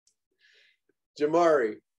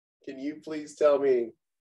 Jamari, can you please tell me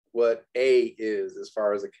what A is as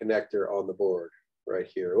far as a connector on the board right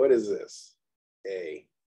here? What is this? A.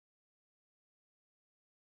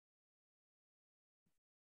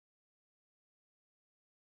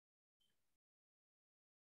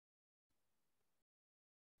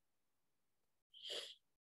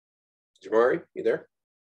 Jamari, you there?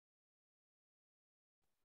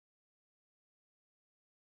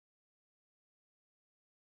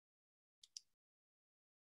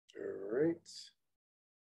 All right.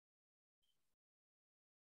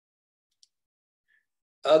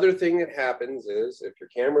 Other thing that happens is if your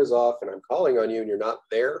camera's off and I'm calling on you and you're not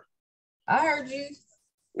there. I heard you.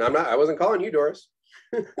 No, I'm not. I wasn't calling you, Doris.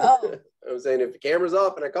 Oh. I was saying if the camera's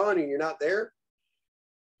off and I call on you and you're not there,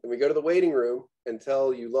 then we go to the waiting room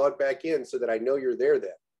until you log back in so that I know you're there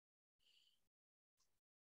then.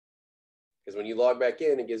 Because when you log back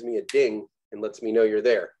in, it gives me a ding and lets me know you're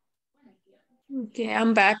there. Okay,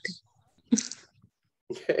 I'm back.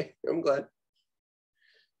 Okay, I'm glad.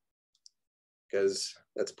 Because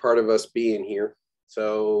that's part of us being here.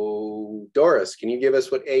 So, Doris, can you give us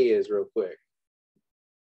what A is real quick?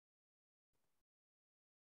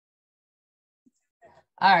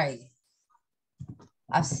 All right.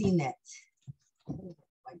 I've seen that.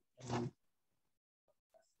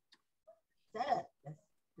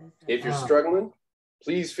 If you're struggling,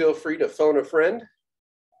 please feel free to phone a friend.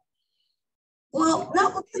 Well,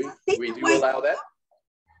 no, we do allow that.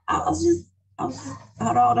 I was hold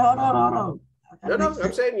on. No,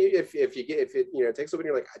 I'm saying if it you know takes a minute,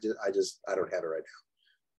 you're like I don't have it right now.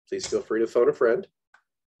 Please feel free to phone a friend.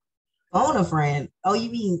 Phone a friend? Oh, you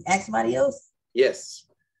mean ask somebody else? Yes.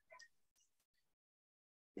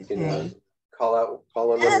 You can call on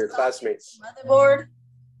one of your classmates. Motherboard.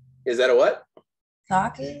 Is that a what?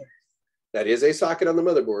 Socket. That is a socket on the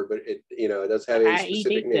motherboard, but it it does have a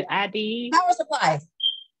specific name. Power supply.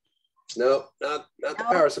 No, not the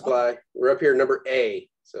power supply. We're up here, number A.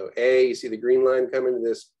 So A, you see the green line coming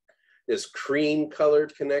to this cream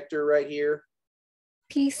colored connector right here.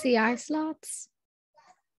 PCI slots.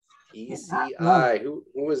 PCI. Who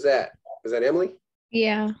was that? Was that Emily?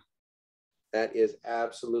 Yeah. That is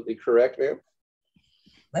absolutely correct, ma'am.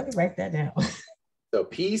 Let me write that down. So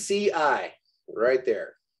PCI, right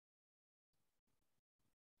there.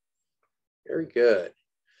 Very good.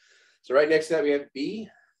 So right next to that, we have B,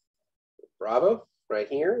 Bravo, right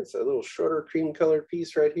here. It's a little shorter cream colored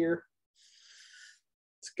piece right here.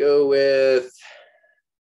 Let's go with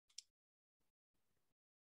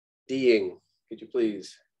D'ing. Could you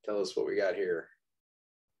please tell us what we got here?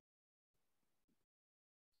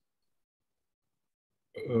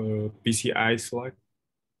 PCI slot.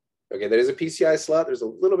 Okay, that is a PCI slot. There's a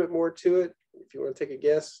little bit more to it. If you want to take a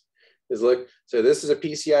guess, is look. So this is a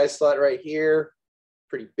PCI slot right here,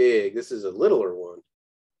 pretty big. This is a littler one.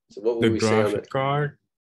 So what would we say on The graphic card.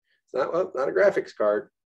 It's not, well, not a graphics card.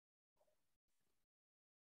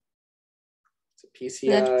 It's a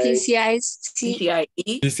PCI.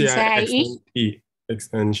 PCI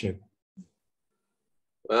extension.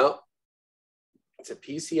 Well, it's a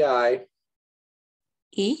PCI.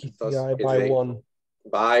 PCI by one.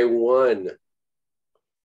 By one.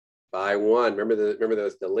 By one. Remember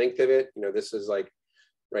the length of it? You know, this is like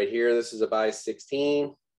right here. This is a by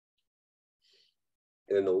 16.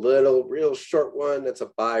 And then the little, real short one, that's a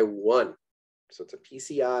by one. So it's a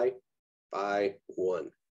PCI by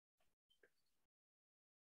one.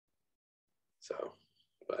 So,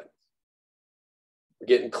 but we're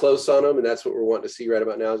getting close on them, and that's what we're wanting to see right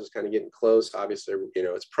about now, is just kind of getting close. Obviously, you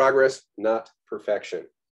know, it's progress, not perfection.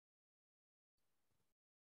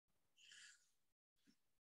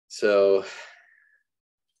 So,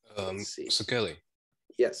 so Kelly.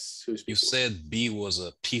 Yes, who's speaking? You said B was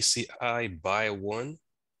a PCI by one?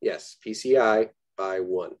 Yes, PCI by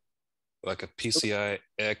one. Like a PCI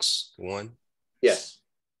X1? Yes,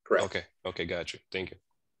 correct. Okay, okay, got you. Thank you.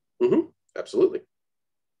 Mm-hmm, absolutely.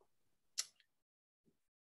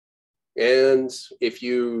 And if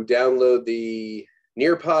you download the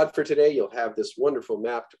Nearpod for today, you'll have this wonderful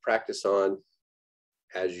map to practice on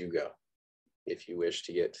as you go, if you wish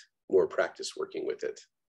to get more practice working with it.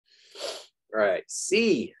 All right,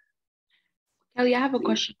 C. Kelly, I have a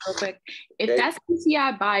question real quick. If that's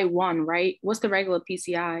PCI by one, right? What's the regular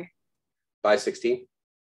PCI? By 16.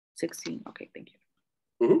 16, okay, thank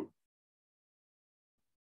Mm-hmm. you.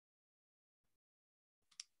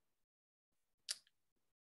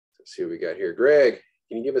 Let's see what we got here. Greg,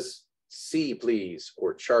 can you give us C, please,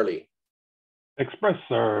 or Charlie? Express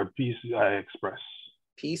or PCI Express?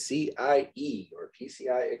 PCIe or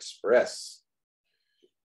PCI Express.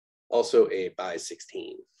 Also a by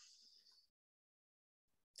 16.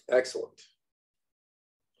 Excellent.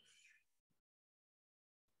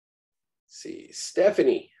 Let's see,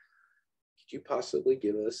 Stephanie, could you possibly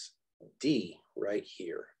give us D right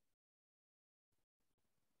here?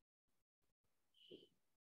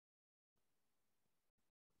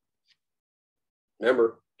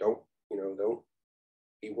 Remember, don't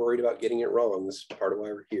be worried about getting it wrong. This is part of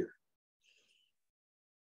why we're here.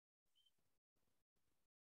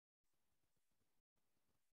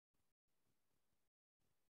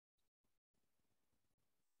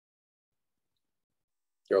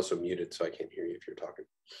 You're also muted, so I can't hear you if you're talking.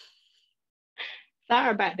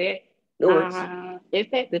 Sorry about that. No worries. Is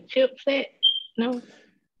that the chipset? No.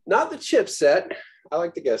 Not the chipset. I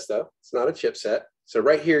like to guess though. It's not a chipset. So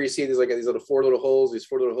right here, you see there's like these four little holes. These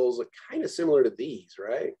four little holes look kind of similar to these,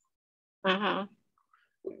 right? Uh-huh.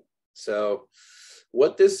 So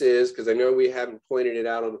what this is, because I know we haven't pointed it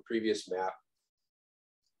out on the previous map,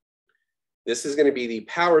 this is going to be the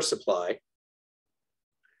power supply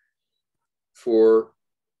for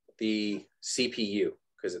the CPU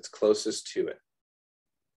because it's closest to it.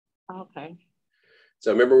 Okay.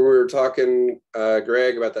 So remember we were talking,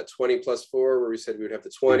 Greg, about that 20+4 where we said we would have the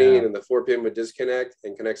 20 and then the 4-pin would disconnect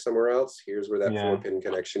and connect somewhere else. Here's where that 4-pin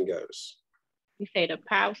connection goes. You say the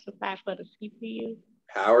power supply for the CPU?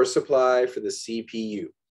 Power supply for the CPU.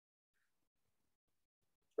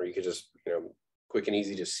 Or you could just, quick and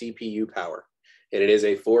easy, just CPU power. And it is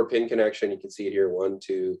a 4-pin connection. You can see it here, 1,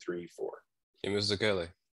 2, 3, 4. Hey, Mr. Kelly.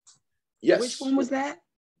 Yes. Which one was that?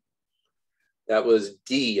 That was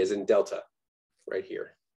D as in Delta, right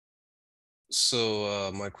here.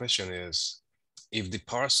 So my question is, if the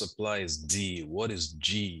power supply is D, what is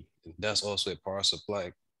G? That's also a power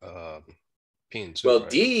supply pin too, Well, right?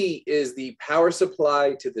 D is the power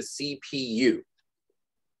supply to the CPU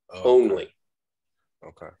only.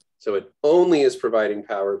 Okay. So it only is providing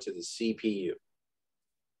power to the CPU.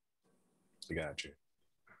 I got you.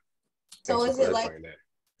 So is it like,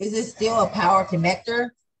 is it still a power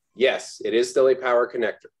connector? Yes, it is still a power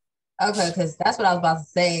connector. Okay, because that's what I was about to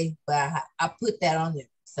say, but I put that on there.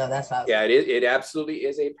 So that's how. Yeah, it absolutely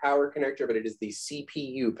is a power connector, but it is the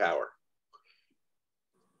CPU power.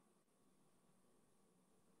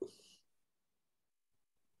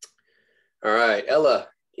 All right, Ella,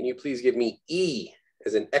 can you please give me E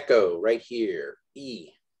as in echo right here? E.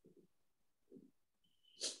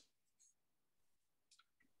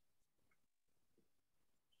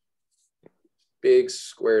 Big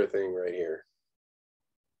square thing right here.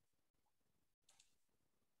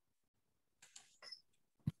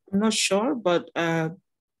 I'm not sure, but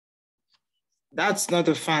that's not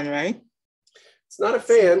a fan, right? It's not a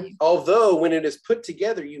fan, although when it is put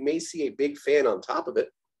together, you may see a big fan on top of it.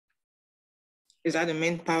 Is that the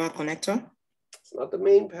main power connector? It's not the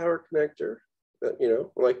main power connector, but I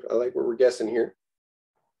like what we're guessing here.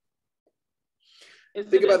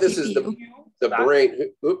 Think about this as the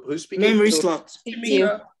brain. Who's speaking? Memory slot.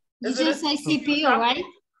 CPU. You just say CPU, right?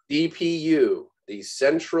 DPU, the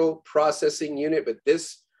central processing unit. But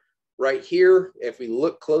this right here, if we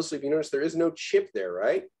look closely, if you notice, there is no chip there,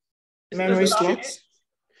 right? Memory slots.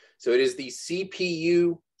 So it is the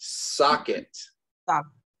CPU socket.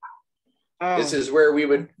 Oh. This is where we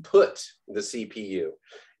would put the CPU.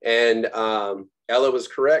 And Ella was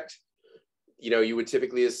correct. You would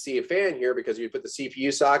typically see a fan here because you'd put the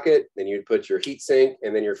CPU socket, then you'd put your heat sink,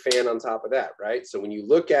 and then your fan on top of that, right? So when you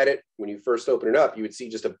look at it, when you first open it up, you would see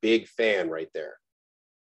just a big fan right there.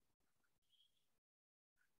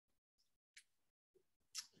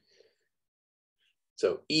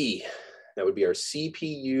 So E, that would be our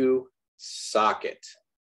CPU socket.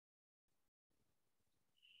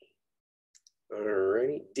 All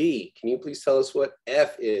righty. D, can you please tell us what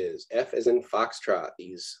F is? F as in Foxtrot,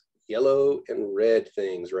 these yellow and red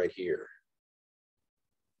things right here.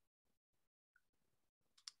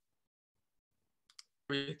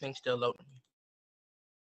 Everything's still loading.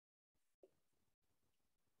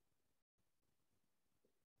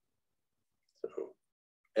 So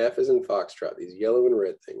F as in Foxtrot, these yellow and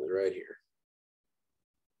red things right here.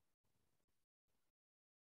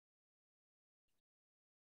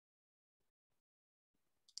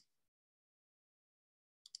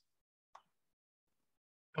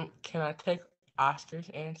 Can I take Oscar's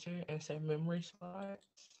answer and say memory slots?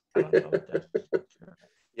 I don't know if that's true.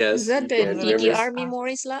 Yes. Is that the DDR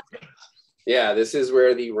memory slot? Yeah, this is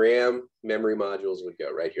where the RAM memory modules would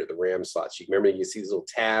go right here, the RAM slots. You remember you see these little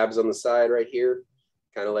tabs on the side right here?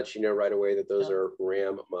 Kind of lets you know right away that those are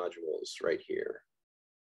RAM modules right here.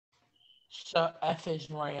 So F is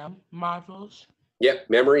RAM modules? Yep,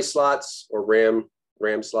 memory slots or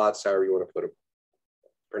RAM slots, however you want to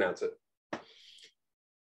pronounce it.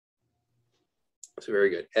 So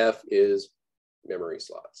very good. F is memory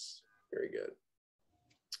slots. Very good.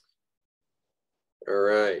 All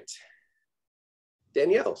right.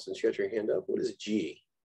 Danielle, since you got your hand up, what is G?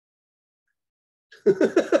 I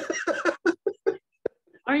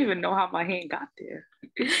don't even know how my hand got there.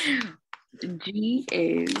 G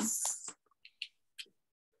is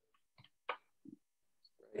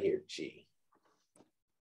right here, G.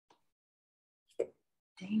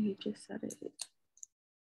 Dang, you just said it.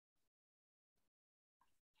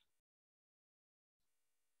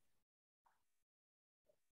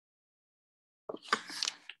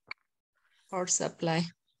 Power supply.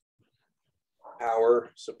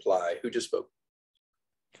 Power supply. Who just spoke?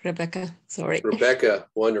 Rebecca, sorry. Rebecca,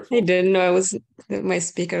 wonderful. I didn't know my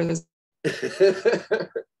speaker was.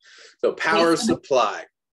 So power supply.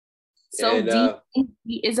 So And,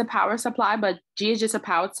 D is a power supply, but G is just a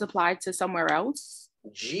power supply to somewhere else?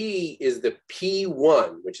 G is the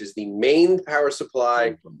P1, which is the main power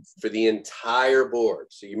supply for the entire board.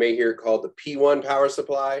 So you may hear it called the P1 power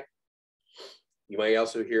supply. You might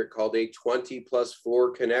also hear it called a 20+4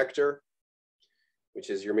 connector, which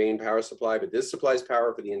is your main power supply, but this supplies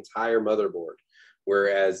power for the entire motherboard,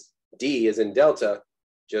 whereas D, as in Delta,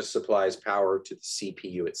 just supplies power to the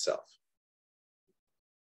CPU itself.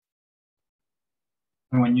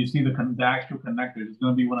 And when you see the actual connector, it's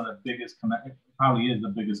going to be one of the biggest connectors. Probably is the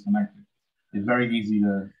biggest connector. It's very easy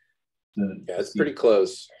to yeah, it's pretty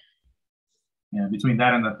close. Yeah, between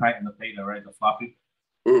that and the PATA, right? The floppy.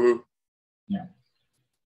 Mm-hmm. Yeah.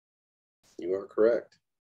 You are correct.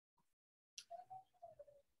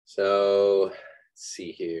 So let's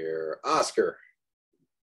see here. Oscar,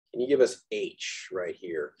 can you give us H right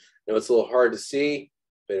here? I know it's a little hard to see,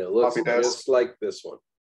 but it looks just like this one.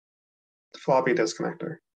 Floppy disk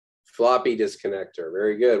connector. Floppy disk connector.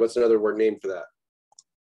 Very good. What's another word name for that?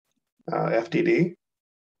 FDD.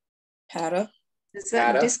 PATA. Is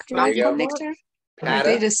that disk drive connector? PATA.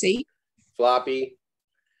 Data C. Floppy.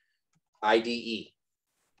 IDE.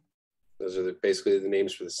 Those are basically the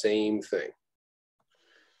names for the same thing.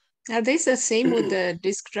 Are they the same with the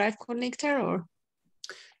disk drive connector or?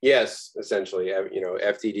 Yes, essentially.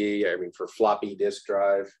 FDD, I mean, for floppy disk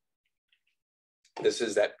drive. This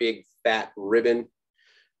is that big fat ribbon.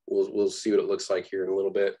 We'll see what it looks like here in a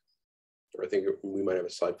little bit. Or I think we might have a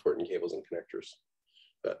slide for it in cables and connectors.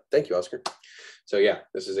 But thank you, Oscar. So yeah,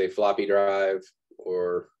 this is a floppy drive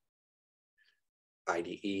or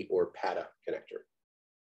IDE or PATA connector.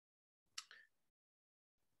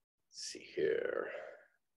 Let's see here.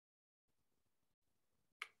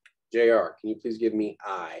 JR, can you please give me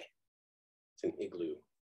I? It's an igloo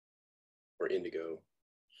or indigo.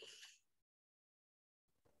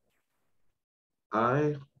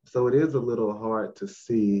 So it is a little hard to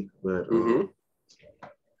see, but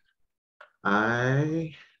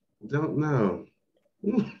I don't know.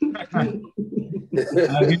 Give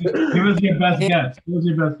us your best guess.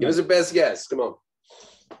 Give us a best guess. Come on.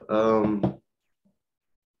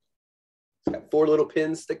 It's got 4 little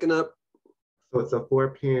pins sticking up. So it's a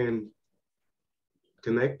 4-pin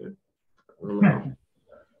connector.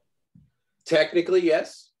 Technically,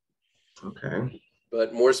 yes. Okay.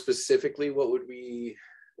 But more specifically, what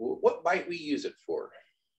might we use it for?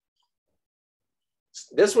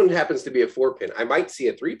 This one happens to be a 4-pin. I might see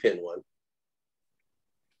a 3-pin one.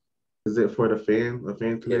 Is it for the fan? A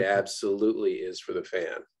fan connector? It absolutely is for the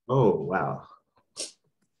fan. Oh, wow.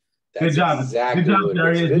 That's good job. Exactly good job,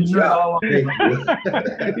 Darius. Good job.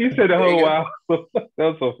 You said, oh, wow. That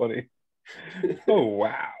was so funny. Oh,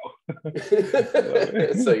 wow.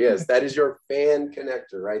 So yes, that is your fan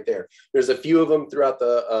connector right there. There's a few of them throughout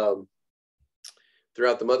the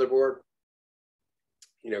motherboard,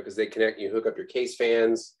 you know, because they connect, you hook up your case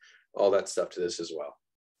fans, all that stuff to this as well.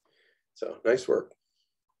 So nice work.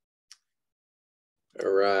 All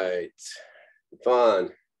right,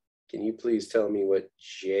 Vaughn, can you please tell me what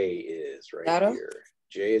J is right Data? here?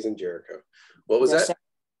 J is in Jericho. What was that?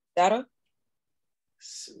 Data?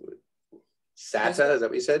 SATA, is that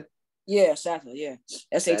what you said? Yeah, SATA, yeah.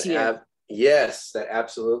 SATA. Yes, that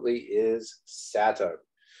absolutely is SATA.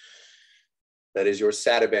 That is your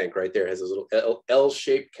SATA bank right there. It has those little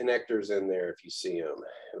L-shaped connectors in there if you see them,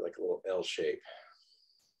 like a little L shape.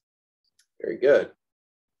 Very good.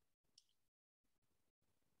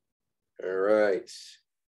 All right.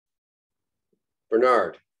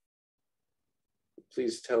 Bernard,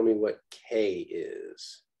 please tell me what K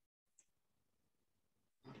is.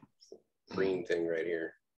 Green thing right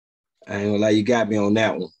here. I ain't gonna lie, you got me on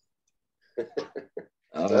that one.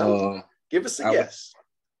 Well, give us a guess.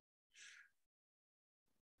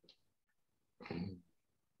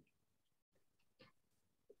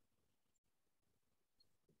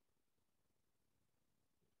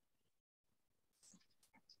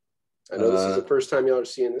 I know this is the first time y'all are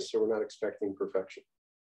seeing this, so we're not expecting perfection.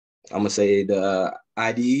 I'm gonna say the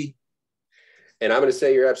IDE. And I'm gonna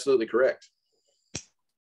say you're absolutely correct.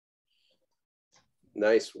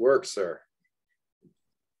 Nice work, sir.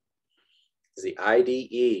 Is the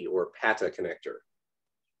IDE or PATA connector.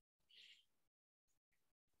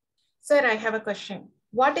 Sir, I have a question.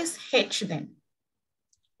 What is H then?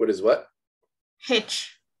 What is what?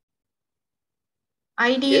 H.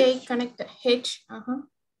 IDA connector. H.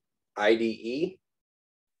 IDE.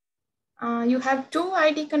 You have 2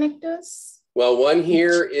 ID connectors. Well, one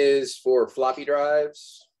here is for floppy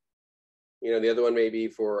drives. You know, the other one may be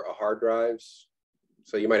for hard drives.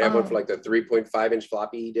 So you might have one for like the 3.5-inch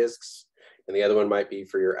floppy disks, and the other one might be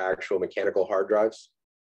for your actual mechanical hard drives.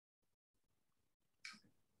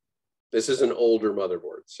 This is an older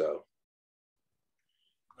motherboard, so.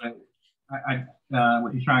 What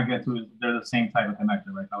he's trying to get to is they're the same type of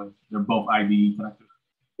connector, right? They're both IDE connectors.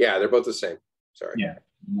 Yeah, they're both the same. Sorry. Yeah,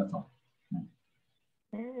 that's all.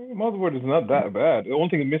 Motherboard is not that bad. The only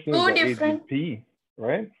thing missing is the different. AGP,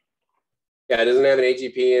 right? Yeah, it doesn't have an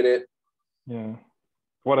AGP in it. Yeah.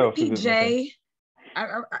 What else is it? J.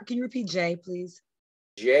 Can you repeat J, please?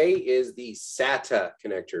 J is the SATA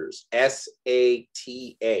connectors.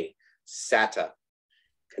 SATA. SATA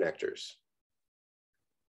connectors.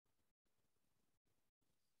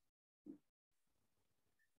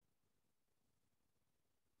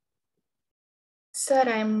 Sir,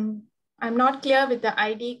 I'm not clear with the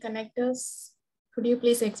ID connectors. Could you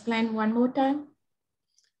please explain one more time?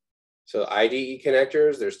 So IDE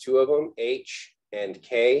connectors, there's 2 of them, H and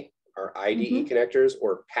K are IDE connectors,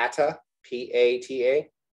 or PATA,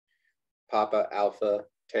 P-A-T-A, Papa, Alpha,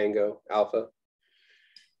 Tango, Alpha.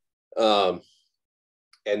 And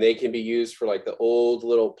they can be used for like the old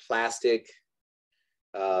little plastic,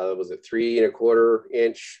 was it 3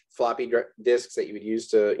 1/4-inch floppy disks that you would use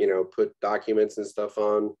to, you know, put documents and stuff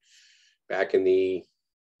on back in the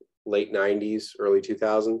late 90s, early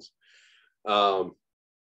 2000s.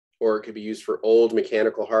 Or it could be used for old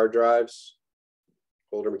mechanical hard drives,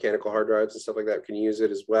 older mechanical hard drives and stuff like that can use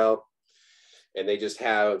it as well. And they just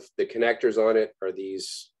have the connectors on it are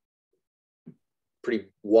these pretty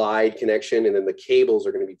wide connection. And then the cables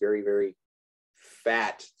are going to be very, very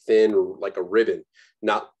fat, thin, like a ribbon,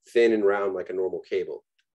 not thin and round like a normal cable.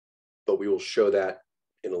 But we will show that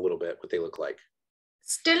in a little bit, what they look like.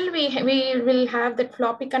 Still, we will have the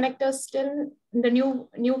floppy connectors still in the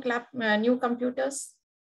new computers.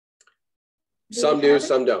 Some do,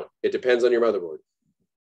 some don't. It depends on your motherboard.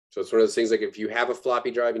 So it's one of those things like if you have a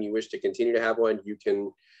floppy drive and you wish to continue to have one, you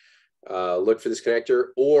can look for this connector,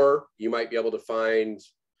 or you might be able to find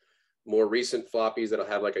more recent floppies that'll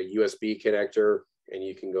have like a USB connector, and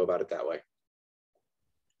you can go about it that way.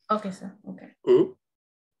 Okay, sir. Okay. Mm-hmm.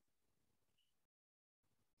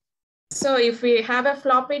 So if we have a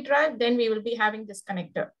floppy drive, then we will be having this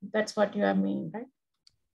connector. That's what you are meaning, right?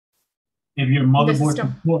 If your motherboard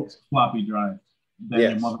supports floppy drives, then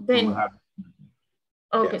your motherboard will have.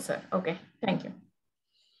 Okay, sir. Okay, thank you.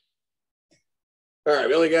 All right,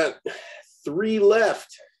 we only got 3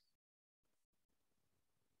 left.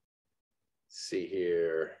 Let's see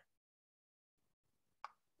here.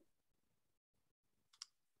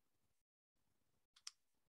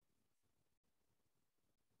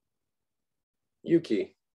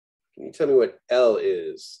 Yuki, can you tell me what L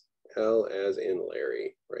is? L as in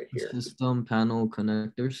Larry, right here. System panel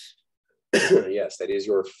connectors. Yes, that is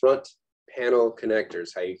your front panel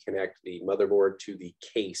connectors, how you connect the motherboard to the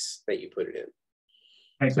case that you put it in.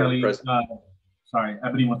 Hey, So Kelly, sorry,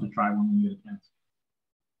 Ebony wants to try one when you get a chance.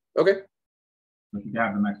 Okay. So you can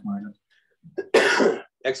have the next one, I guess.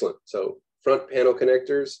 Excellent. So front panel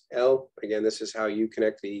connectors, L, again, this is how you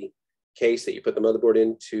connect the case that you put the motherboard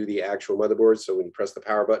into the actual motherboard. So when you press the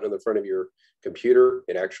power button on the front of your computer,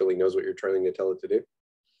 it actually knows what you're trying to tell it to do.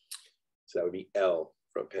 So that would be L,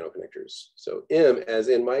 front panel connectors. So M as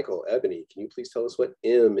in Michael. Ebony, can you please tell us what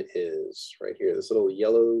M is? Right here, this little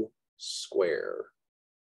yellow square.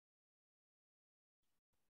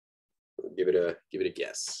 Give it a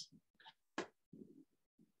guess.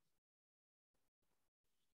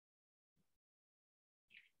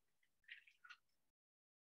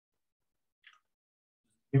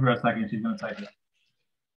 Give her a second, she's gonna type it.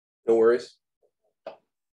 No worries.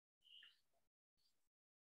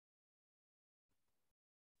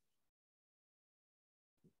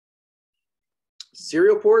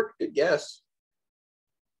 Serial port, good guess.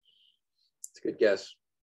 It's a good guess.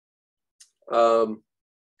 But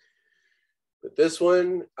this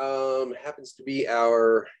one happens to be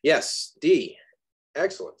our, yes, D.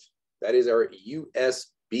 Excellent. That is our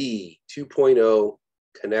USB 2.0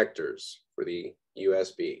 connectors for the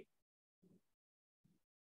USB.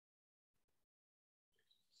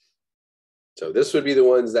 So this would be the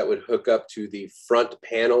ones that would hook up to the front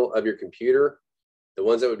panel of your computer. The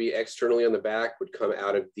ones that would be externally on the back would come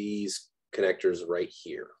out of these connectors right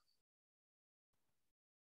here.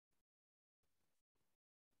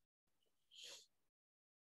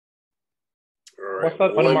 Right, what's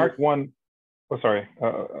that on Mark 1? Oh, sorry. I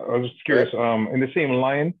was just curious. In the same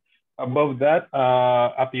line, above that,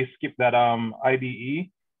 after you skip that IDE,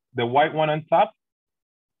 the white one on top,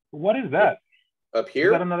 what is that? Up here?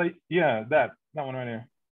 Is that another? Yeah, that one right here.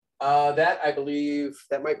 That I believe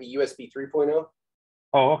that might be USB 3.0.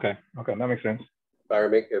 Oh, okay. Okay, that makes sense.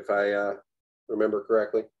 If I remember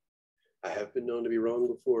correctly. I have been known to be wrong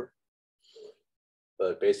before.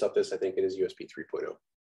 But based off this, I think it is USB 3.0.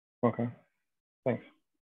 Okay, thanks.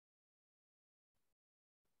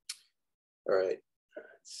 All right,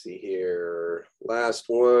 let's see here. Last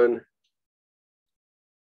one.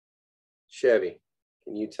 Chevy,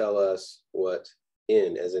 can you tell us what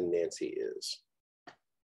N as in Nancy is?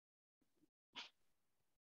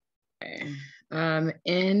 Okay.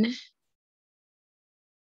 N.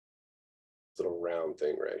 Little round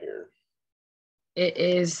thing right here. It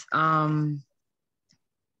is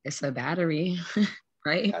it's a battery,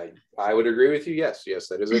 right? I would agree with you. Yes, yes,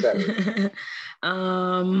 that is a battery.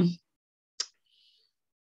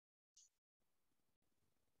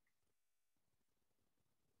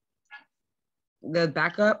 The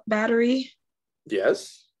backup battery.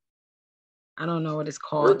 Yes. I don't know what it's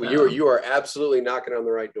called. You are absolutely knocking on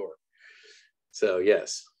the right door. So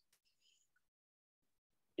yes.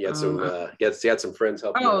 You had some you had some friends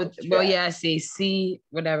helping. Oh, well, yeah, I see. C,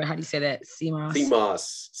 whatever. How do you say that?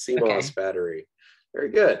 CMOS okay. Battery. Very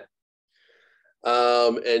good.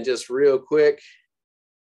 And just real quick,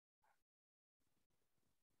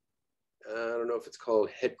 I don't know if it's called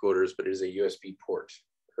headquarters, but it is a USB port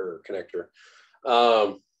or connector.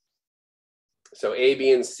 So A,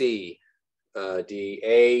 B, and C. D,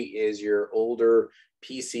 A is your older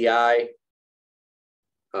PCI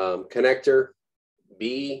connector.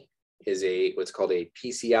 B is what's called a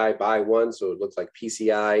PCI by 1, so it looks like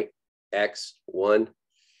PCI X1.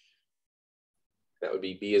 That would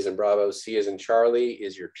be B as in Bravo. C as in Charlie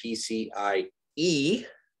is your PCIe,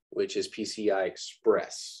 which is PCI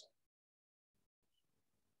Express.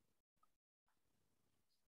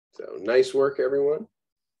 So nice work, everyone.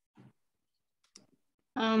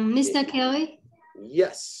 Mr. Kelly?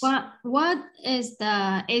 Yes. What is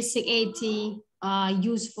the SAT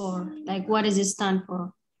used for? Like, what does it stand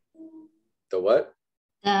for? The what?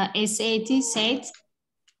 The SAT.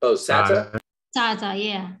 Oh, SATA? SATA,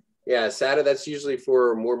 yeah. Yeah, SATA, that's usually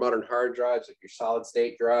for more modern hard drives, like your solid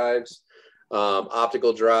state drives,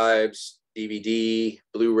 optical drives, DVD,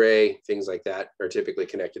 Blu-ray, things like that are typically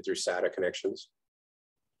connected through SATA connections.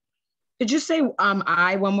 Could you say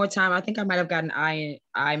I one more time? I think I might have gotten I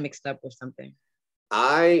mixed up with something.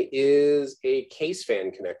 I is a case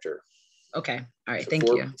fan connector. Okay. All right. Thank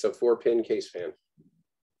you. It's a 4-pin case fan.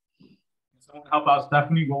 Someone help out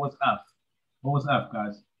Stephanie. What was F? What was F,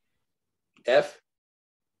 guys? F.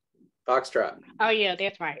 Foxtrot. Oh yeah,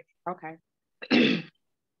 that's right. Okay. There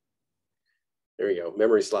we go.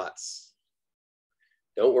 Memory slots.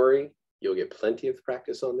 Don't worry, you'll get plenty of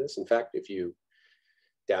practice on this. In fact, if you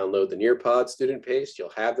download the Nearpod student paste,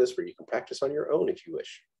 you'll have this where you can practice on your own if you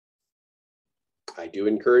wish. I do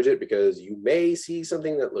encourage it because you may see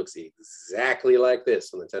something that looks exactly like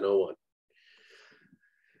this on the 1001.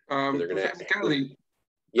 Professor Kelly.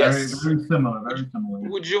 Yes. Very similar. Very similar.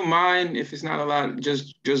 Would you mind, if it's not a lot,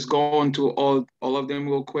 just go into all of them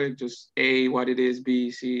real quick? Just A, what it is,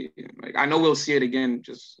 B, C. Like, I know we'll see it again.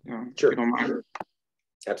 Just sure. If you don't mind.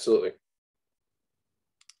 Absolutely.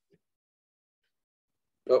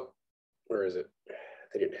 Oh, where is it?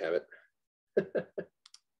 They didn't have it.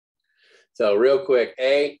 So real quick,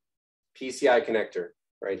 A, PCI connector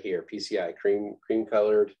right here. PCI, cream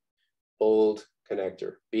colored, bold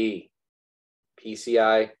connector. B,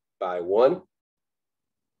 PCI by 1.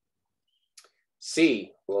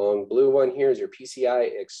 C, long blue one here is your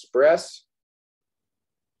PCI Express.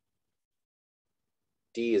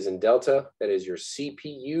 D is in Delta, that is your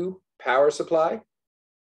CPU power supply.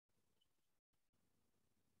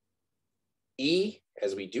 E,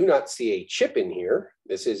 as we do not see a chip in here,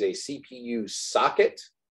 this is a CPU socket.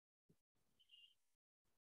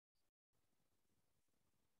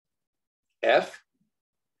 F,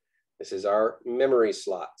 this is our memory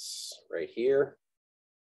slots right here.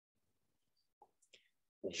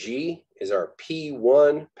 G is our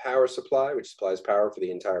P1 power supply, which supplies power for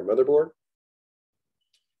the entire motherboard.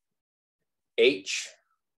 H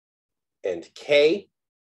and K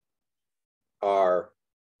are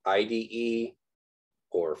IDE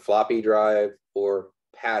or floppy drive or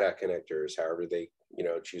PATA connectors, however they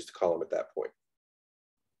choose to call them at that point.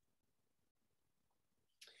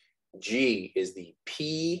 G is the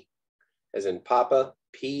P, as in Papa,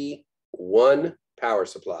 P1 power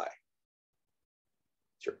supply.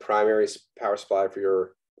 It's your primary power supply for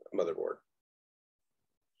your motherboard.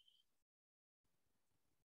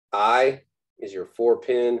 I is your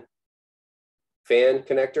 4-pin fan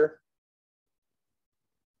connector.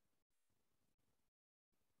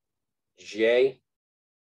 J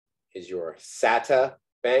is your SATA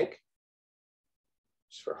bank.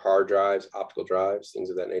 Just for hard drives, optical drives,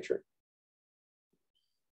 things of that nature.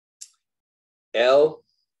 L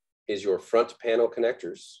is your front panel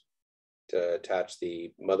connectors to attach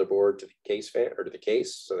the motherboard to the case fan or to the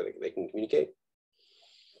case so that they can communicate.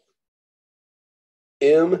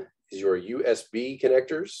 M is your USB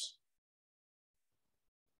connectors.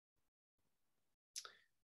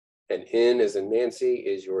 And N as in Nancy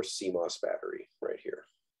is your CMOS battery right here.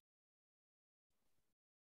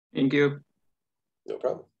 Thank you. No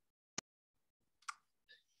problem.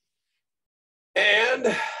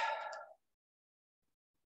 And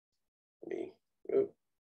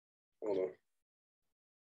hold on.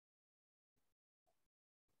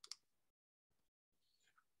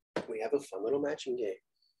 We have a fun little matching game.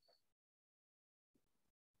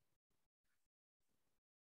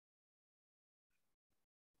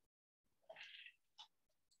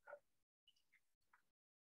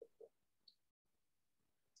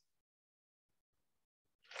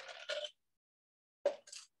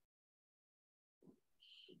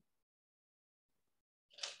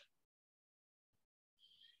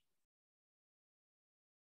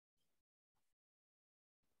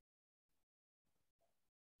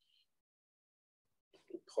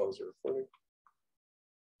 Pause the recording.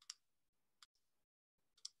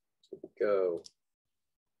 Go.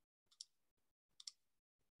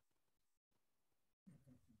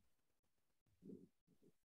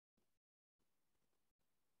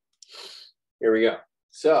 Here we go.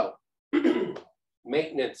 So,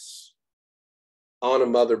 maintenance on a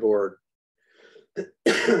motherboard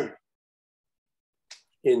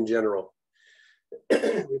in general.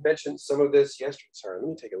 We mentioned some of this yesterday. Sorry, let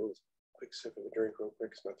me take a little quick sip of a drink real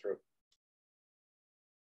quick because my throat.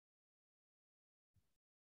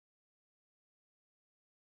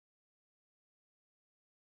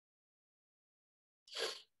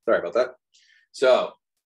 Sorry about that. So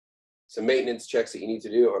some maintenance checks that you need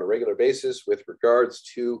to do on a regular basis with regards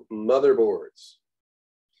to motherboards.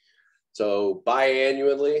 So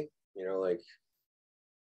biannually, you know, like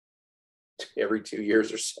every 2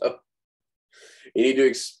 years or so, you need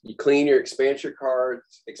to clean your expansion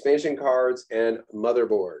cards and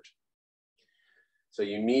motherboard. So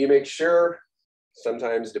you need to make sure,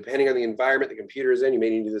 sometimes depending on the environment the computer is in, you may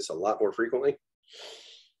need to do this a lot more frequently.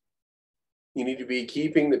 You need to be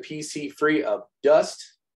keeping the PC free of dust.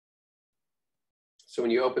 So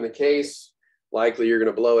when you open the case, likely you're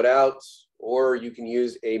going to blow it out, or you can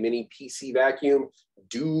use a mini PC vacuum.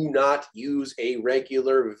 Do not use a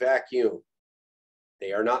regular vacuum.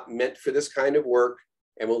 They are not meant for this kind of work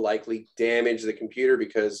and will likely damage the computer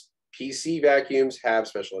because PC vacuums have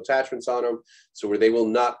special attachments on them, so where they will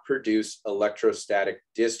not produce electrostatic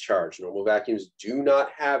discharge. Normal vacuums do not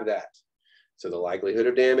have that. So the likelihood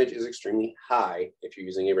of damage is extremely high if you're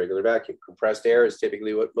using a regular vacuum. Compressed air is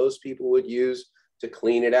typically what most people would use to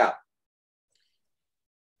clean it out.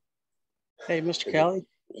 Hey, Mr. Kelly.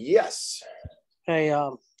 Yes. Hey,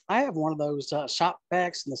 I have one of those shop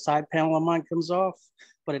vacs and the side panel of mine comes off,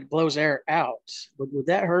 but it blows air out. Would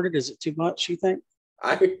that hurt it? Is it too much, you think?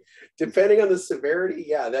 Depending on the severity,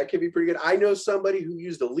 yeah, that could be pretty good. I know somebody who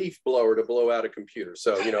used a leaf blower to blow out a computer.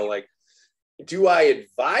 So, you know, like, do I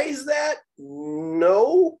advise that?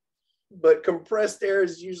 No, but compressed air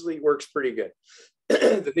usually works pretty good.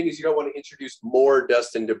 The thing is, you don't want to introduce more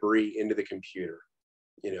dust and debris into the computer,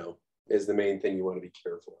 you know, is the main thing you want to be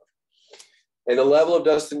careful of. And the level of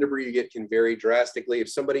dust and debris you get can vary drastically. If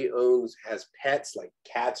somebody has pets, like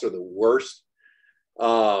cats are the worst.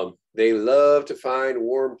 They love to find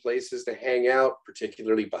warm places to hang out,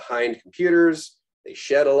 particularly behind computers. They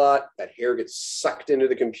shed a lot. That hair gets sucked into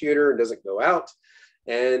the computer and doesn't go out.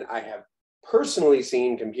 And I have personally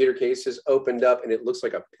seen computer cases opened up and it looks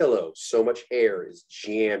like a pillow. So much hair is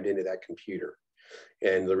jammed into that computer.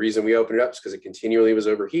 And the reason we opened it up is because it continually was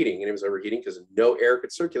overheating. And it was overheating because no air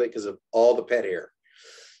could circulate because of all the pet hair.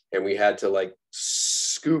 And we had to like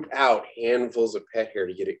scoop out handfuls of pet hair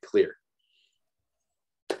to get it clear.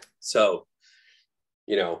 So,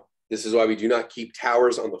 you know, this is why we do not keep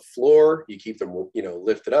towers on the floor. You keep them, you know,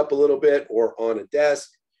 lifted up a little bit or on a desk.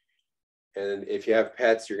 And if you have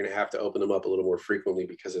pets, you're going to have to open them up a little more frequently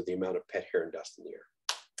because of the amount of pet hair and dust in the air.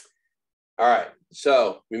 All right.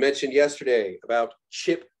 So we mentioned yesterday about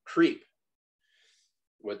chip creep.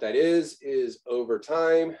 What that is over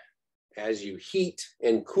time, as you heat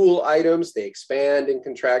and cool items, they expand and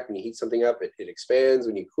contract. When you heat something up, it expands.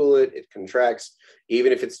 When you cool it, it contracts,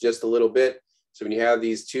 even if it's just a little bit. So when you have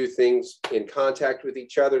these two things in contact with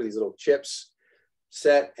each other, these little chips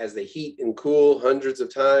set, as they heat and cool hundreds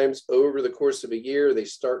of times over the course of a year, they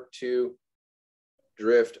start to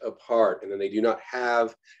drift apart, and then they do not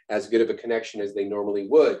have as good of a connection as they normally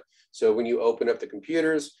would. So when you open up the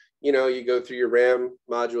computers, you know, you go through your RAM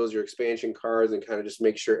modules, your expansion cards, and kind of just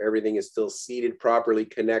make sure everything is still seated properly.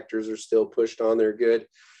 Connectors are still pushed on there good,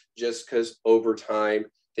 just because over time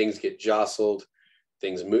things get jostled,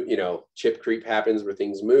 things move, you know, chip creep happens where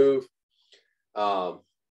things move.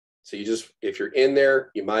 So you just, if you're in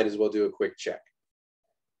there, you might as well do a quick check.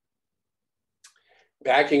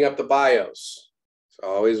 Backing up the BIOS. It's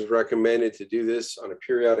always recommended to do this on a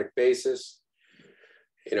periodic basis,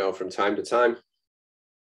 you know, from time to time.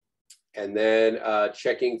 And then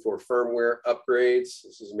checking for firmware upgrades.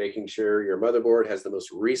 This is making sure your motherboard has the most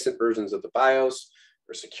recent versions of the BIOS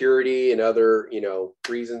for security and other, you know,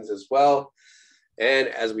 reasons as well. And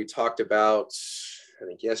as we talked about, I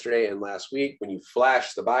think yesterday and last week, when you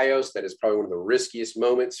flash the BIOS, that is probably one of the riskiest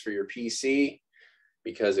moments for your PC,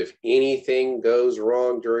 because if anything goes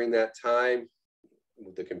wrong during that time,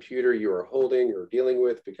 the computer you are holding or dealing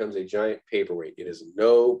with becomes a giant paperweight. It is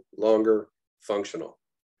no longer functional.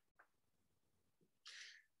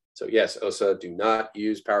 So yes, OSA, do not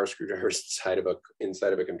use power screwdrivers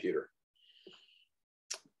inside of a computer.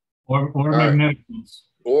 Or magnetic tools.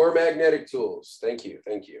 Or magnetic tools. Thank you.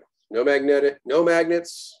 Thank you. No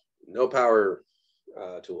magnets, no power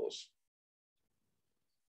tools.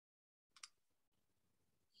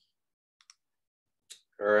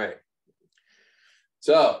 All right.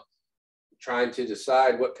 So trying to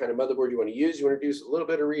decide what kind of motherboard you want to use, you want to do a little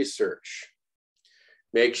bit of research.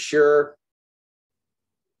 Make sure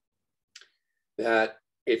that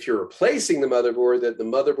if you're replacing the motherboard, that the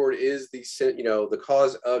motherboard is the, you know, the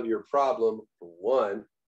cause of your problem, for one.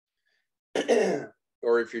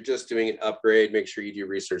 Or if you're just doing an upgrade, make sure you do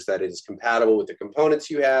research that it is compatible with the components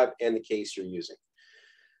you have and the case you're using.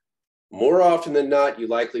 More often than not, you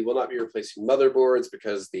likely will not be replacing motherboards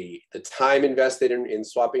because the time invested in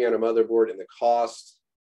swapping out a motherboard and the cost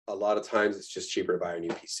a lot of times it's just cheaper to buy a new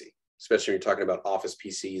PC, especially when you're talking about office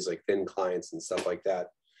PCs like thin clients and stuff like that,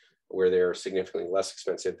 where they're significantly less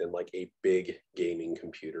expensive than like a big gaming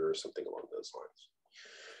computer or something along those lines.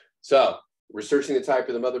 So researching the type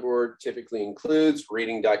of the motherboard typically includes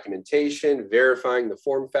reading documentation, verifying the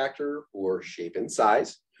form factor or shape and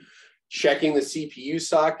size, checking the CPU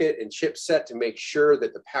socket and chipset to make sure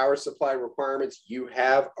that the power supply requirements you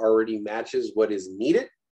have already matches what is needed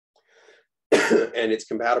and it's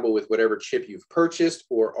compatible with whatever chip you've purchased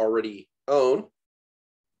or already own.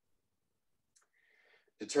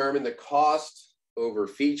 Determine the cost over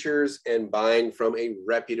features and buying from a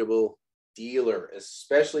reputable dealer,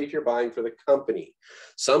 especially if you're buying for the company.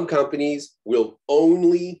 Some companies will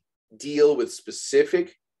only deal with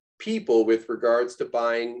specific people with regards to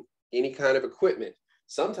buying any kind of equipment.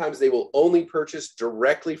 Sometimes they will only purchase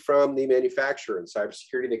directly from the manufacturer. In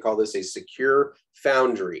cybersecurity, they call this a secure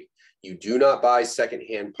foundry. You do not buy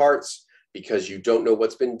secondhand parts because you don't know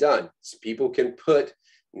what's been done. So people can put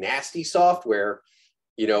nasty software,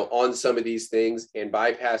 you know, on some of these things and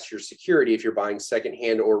bypass your security if you're buying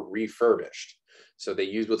secondhand or refurbished. So they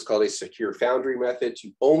use what's called a secure foundry method to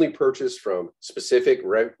only purchase from specific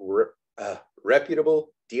reputable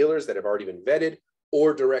dealers that have already been vetted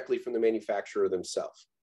or directly from the manufacturer themselves.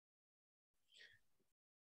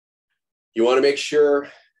 You want to make sure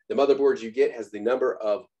the motherboard you get has the number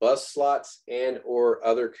of bus slots and or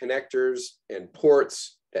other connectors and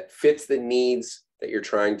ports that fits the needs that you're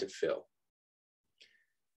trying to fill.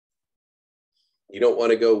 You don't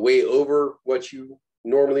want to go way over what you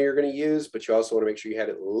normally are going to use, but you also want to make sure you have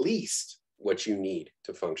at least what you need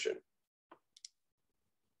to function.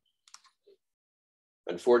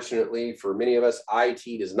 Unfortunately, for many of us,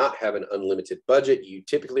 IT does not have an unlimited budget. You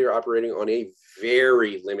typically are operating on a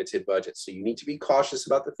very limited budget. So you need to be cautious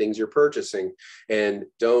about the things you're purchasing and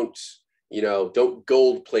don't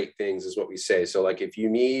gold plate things is what we say. So like if you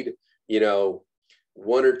need, you know,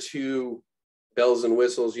 1 or 2 bells and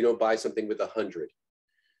whistles, you don't buy something with 100,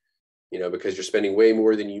 you know, because you're spending way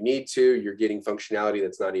more than you need to. You're getting functionality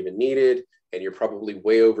that's not even needed. And you're probably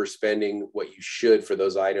way overspending what you should for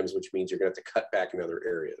those items, which means you're going to have to cut back in other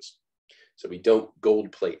areas. So we don't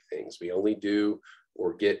gold plate things. We only do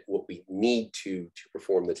or get what we need to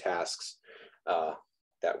perform the tasks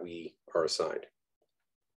that we are assigned.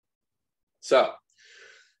 So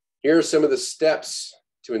here are some of the steps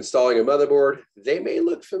to installing a motherboard. They may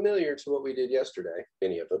look familiar to what we did yesterday,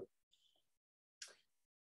 many of them.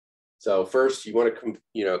 So first, you want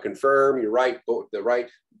to confirm the right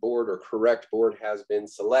board or correct board has been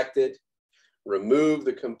selected. Remove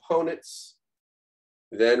the components,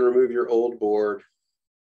 then remove your old board.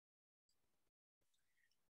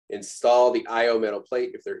 Install the I/O metal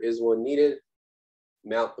plate if there is one needed.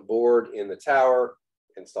 Mount the board in the tower.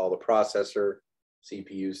 Install the processor,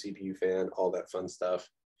 CPU fan, all that fun stuff.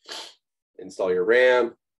 Install your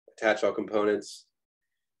RAM. Attach all components.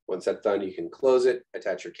 Once that's done, you can close it,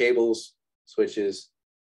 attach your cables, switches,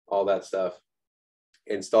 all that stuff.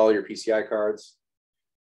 Install your PCI cards,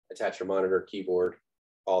 attach your monitor, keyboard,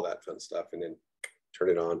 all that fun stuff, and then turn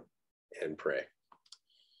it on and pray.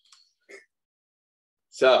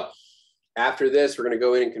 So after this, we're going to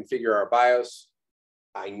go in and configure our BIOS.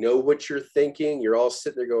 I know what you're thinking. You're all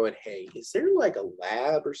sitting there going, hey, is there like a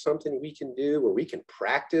lab or something we can do where we can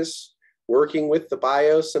practice working with the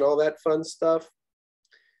BIOS and all that fun stuff?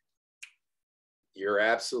 You're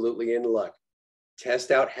absolutely in luck.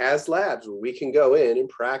 Test Out has labs where we can go in and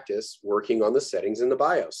practice working on the settings in the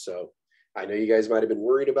BIOS. So I know you guys might have been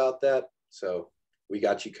worried about that. So we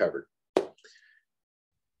got you covered.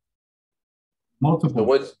 Multiple.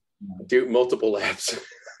 So do multiple labs.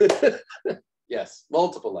 Yes,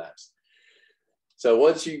 multiple labs. So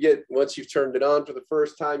once you've turned it on for the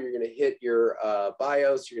first time, you're going to hit your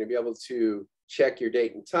BIOS. You're going to be able to check your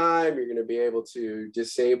date and time. You're going to be able to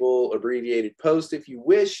disable abbreviated post if you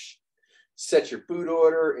wish. Set your boot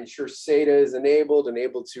order. Ensure SATA is enabled and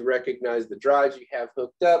able to recognize the drives you have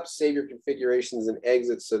hooked up. Save your configurations and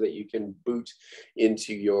exits so that you can boot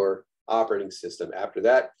into your operating system. After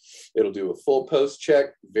that, it'll do a full post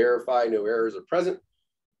check, verify no errors are present.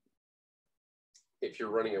 If you're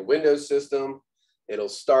running a Windows system, it'll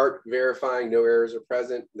start verifying no errors are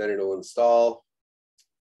present. Then it'll install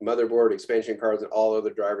motherboard, expansion cards, and all other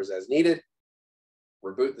drivers as needed.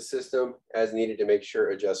 Reboot the system as needed to make sure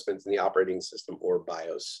adjustments in the operating system or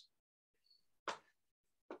BIOS.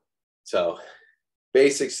 So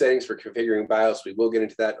basic settings for configuring BIOS. We will get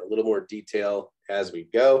into that in a little more detail as we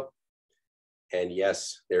go. And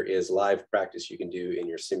yes, there is live practice you can do in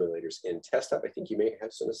your simulators in Test Up. I think you may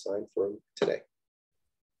have some assigned for today.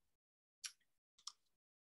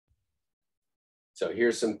 So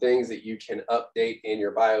here's some things that you can update in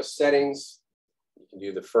your BIOS settings. You can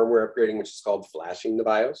do the firmware upgrading, which is called flashing the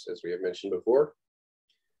BIOS, as we have mentioned before.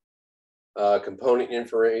 Component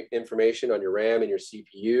information on your RAM and your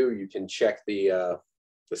CPU. You can check the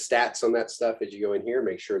stats on that stuff as you go in here.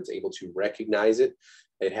 Make sure it's able to recognize it.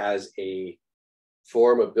 It has a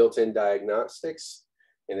form of built-in diagnostics.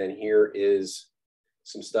 And then here is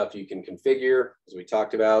some stuff you can configure, as we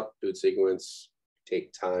talked about, boot sequence,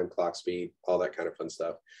 take time, clock speed, all that kind of fun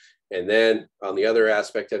stuff. And then on the other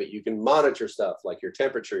aspect of it, you can monitor stuff like your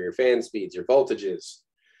temperature, your fan speeds, your voltages,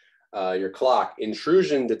 your clock,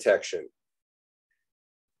 intrusion detection.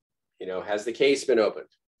 You know, has the case been opened?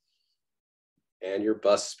 And your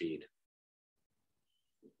bus speed.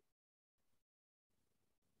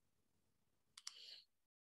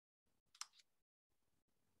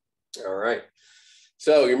 All right.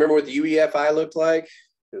 So you remember what the UEFI looked like?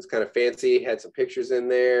 It was kind of fancy, had some pictures in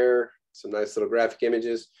there, some nice little graphic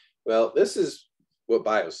images. Well, this is what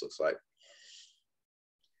BIOS looks like.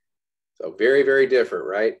 So very, very different,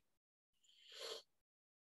 right?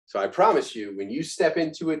 So I promise you, when you step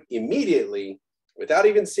into it immediately, without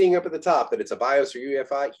even seeing up at the top that it's a BIOS or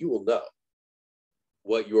UEFI, you will know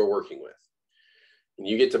what you are working with. And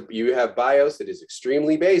you have BIOS that is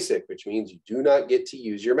extremely basic, which means you do not get to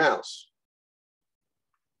use your mouse.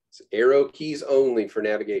 It's arrow keys only for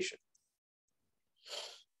navigation.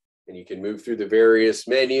 And you can move through the various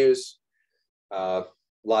menus.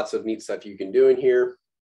 Lots of neat stuff you can do in here.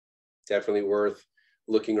 Definitely worth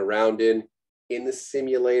looking around in. In the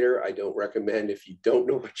simulator, I don't recommend, if you don't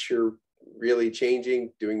know what you're really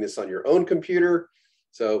changing, doing this on your own computer.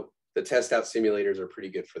 So the test out simulators are pretty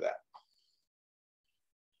good for that.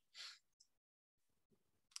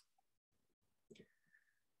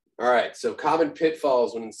 All right, so common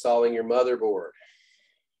pitfalls when installing your motherboard.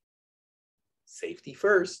 Safety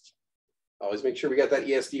first. Always make sure we got that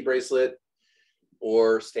ESD bracelet,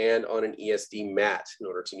 or stand on an ESD mat in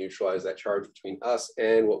order to neutralize that charge between us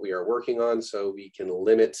and what we are working on, so we can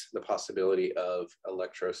limit the possibility of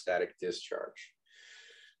electrostatic discharge.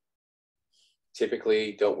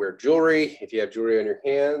 Typically, don't wear jewelry. If you have jewelry on your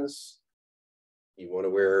hands, you want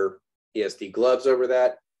to wear ESD gloves over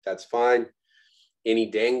that, that's fine.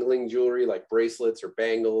 Any dangling jewelry like bracelets or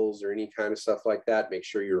bangles or any kind of stuff like that, make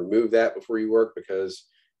sure you remove that before you work, because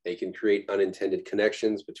they can create unintended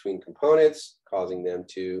connections between components, causing them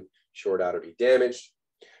to short out or be damaged.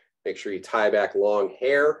 Make sure you tie back long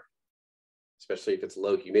hair, especially if it's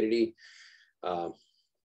low humidity.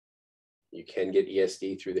 You can get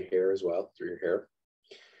ESD through the hair as well, through your hair.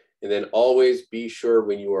 And then always be sure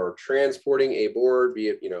when you are transporting a board, be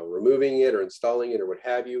it, you know, removing it or installing it or what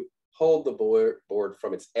have you, hold the board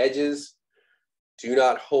from its edges. Do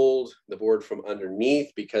not hold the board from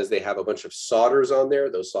underneath, because they have a bunch of solders on there.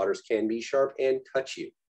 Those solders can be sharp and cut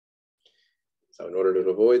you. So in order to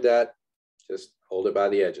avoid that, just hold it by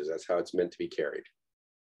the edges. That's how it's meant to be carried.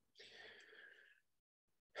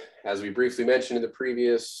 As we briefly mentioned in the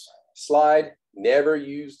previous slide, never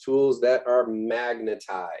use tools that are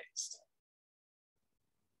magnetized.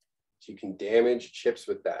 You can damage chips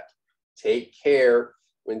with that. Take care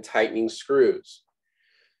when tightening screws.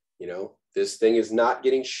 You know, this thing is not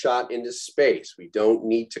getting shot into space. We don't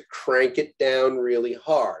need to crank it down really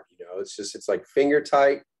hard. You know, it's like finger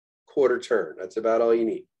tight, quarter turn. That's about all you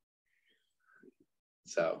need.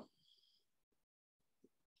 So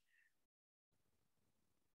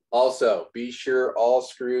also be sure all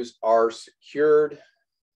screws are secured.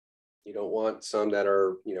 You don't want some that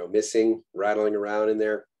are, you know, missing, rattling around in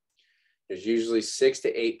there. There's usually 6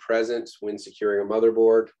 to 8 present when securing a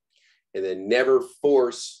motherboard, and then never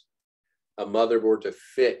force a motherboard to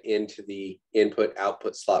fit into the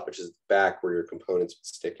input-output slot, which is the back where your components would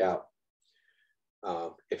stick out.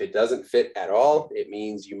 If it doesn't fit at all, it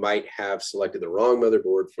means you might have selected the wrong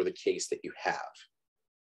motherboard for the case that you have.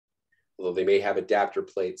 Although they may have adapter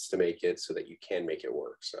plates to make it so that you can make it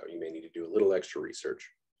work. So you may need to do a little extra research.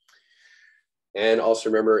 And also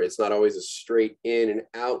remember, it's not always a straight in and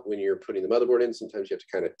out when you're putting the motherboard in. Sometimes you have to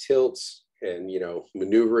kind of tilt and, you know,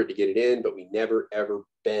 maneuver it to get it in, but we never ever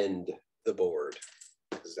bend the board,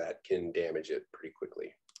 because that can damage it pretty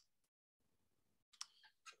quickly.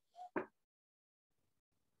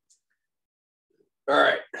 All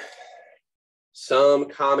right, some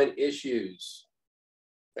common issues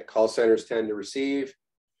that call centers tend to receive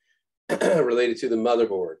related to the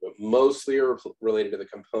motherboard, but mostly are related to the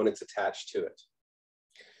components attached to it.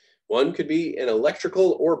 One could be an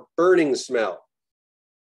electrical or burning smell.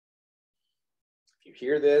 If you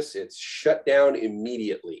hear this, it's shut down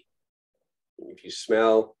immediately. If you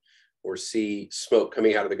smell or see smoke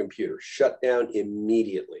coming out of the computer, shut down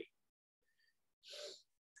immediately.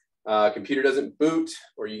 Computer doesn't boot,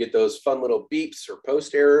 or you get those fun little beeps or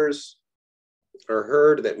post errors are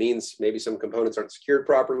heard. That means maybe some components aren't secured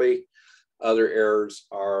properly. Other errors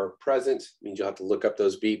are present. It means you'll have to look up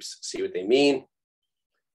those beeps, see what they mean,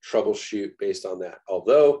 troubleshoot based on that.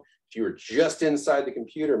 Although, if you were just inside the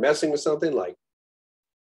computer messing with something like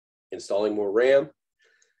installing more RAM,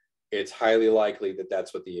 it's highly likely that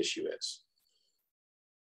that's what the issue is.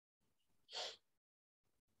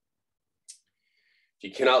 If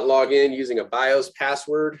you cannot log in using a BIOS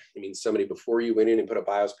password, it means somebody before you went in and put a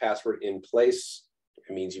BIOS password in place.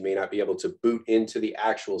 It means you may not be able to boot into the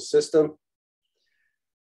actual system.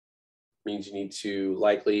 It means you need to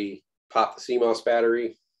likely pop the CMOS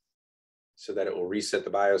battery so that it will reset the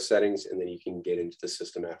BIOS settings, and then you can get into the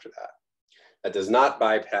system after that. That does not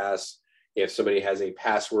bypass if somebody has a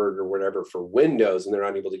password or whatever for Windows and they're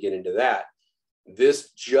not able to get into that.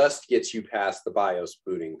 This just gets you past the BIOS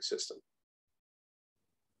booting system.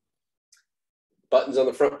 Buttons on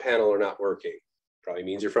the front panel are not working. Probably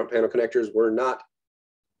means your front panel connectors were not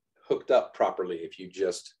hooked up properly if you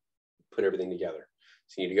just put everything together.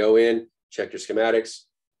 So you need to go in, check your schematics,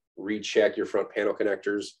 recheck your front panel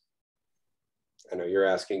connectors. I know you're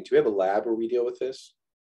asking, do we have a lab where we deal with this?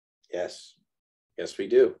 Yes, yes we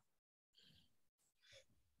do.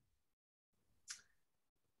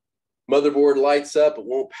 Motherboard lights up, it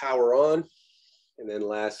won't power on. And then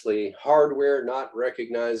lastly, hardware not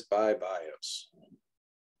recognized by BIOS.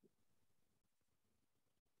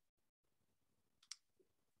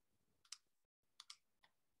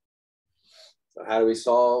 So how do we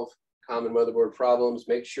solve common motherboard problems?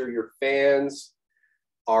 Make sure your fans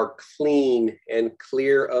are clean and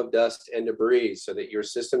clear of dust and debris so that your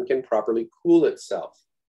system can properly cool itself.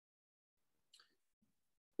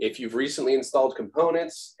 If you've recently installed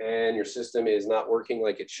components and your system is not working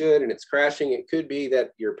like it should and it's crashing, it could be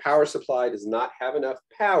that your power supply does not have enough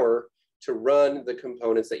power to run the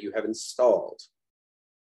components that you have installed.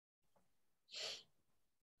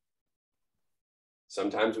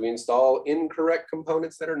 Sometimes we install incorrect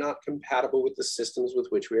components that are not compatible with the systems with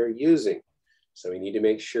which we are using. So we need to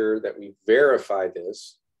make sure that we verify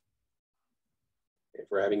this if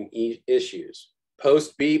we're having issues.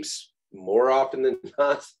 Post beeps, more often than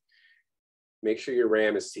not, make sure your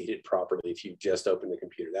RAM is seated properly if you just opened the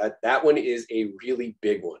computer. That one is a really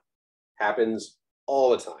big one. Happens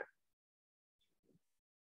all the time.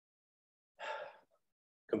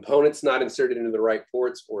 Components not inserted into the right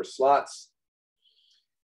ports or slots.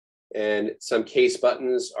 And some case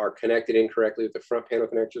buttons are connected incorrectly with the front panel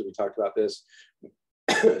connectors. We talked about this.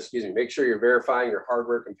 Excuse me. Make sure you're verifying your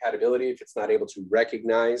hardware compatibility if it's not able to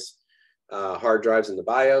recognize hard drives in the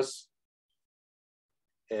BIOS.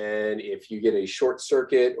 And if you get a short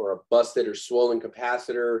circuit or a busted or swollen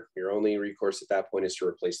capacitor, your only recourse at that point is to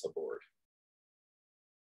replace the board.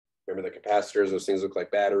 Remember the capacitors, those things look like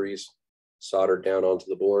batteries soldered down onto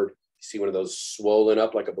the board. You see one of those swollen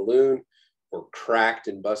up like a balloon or cracked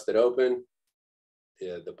and busted open,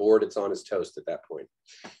 the board it's on is toast at that point.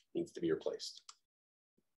 It needs to be replaced.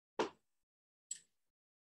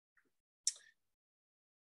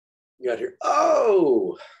 You got here,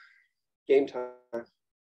 oh, game time.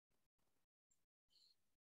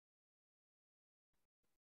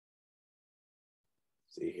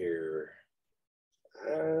 See here,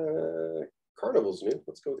 Carnival's new.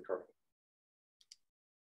 Let's go with the Carnival.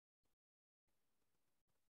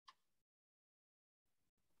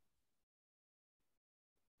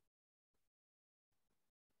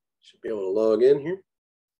 Should be able to log in here.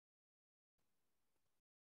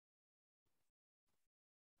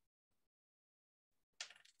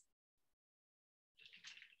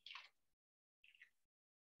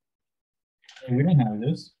 We didn't have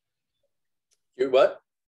this. You what?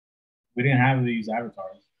 We didn't have these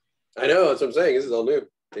avatars. I know, that's what I'm saying. This is all new.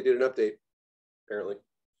 They did an update, apparently. I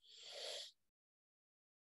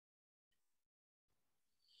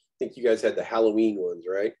think you guys had the Halloween ones,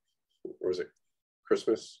 right? Or was it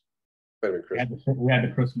Christmas? Might have been Christmas. We had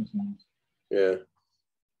the Christmas ones. Yeah.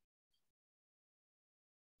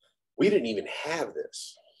 We didn't even have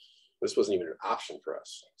this. This wasn't even an option for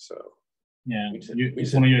us. So yeah, we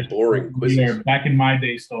it's one of your boring quizzes. Back in my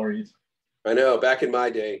day stories. I know, back in my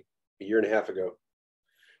day, a year and a half ago.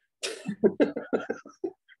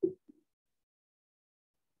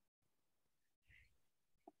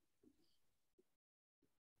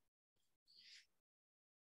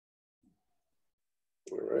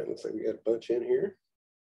 All right, looks like we got a bunch in here.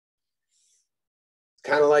 It's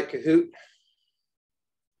kind of like Kahoot.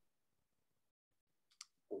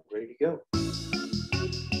 Ready to go.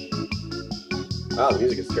 Wow, the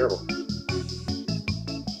music is terrible.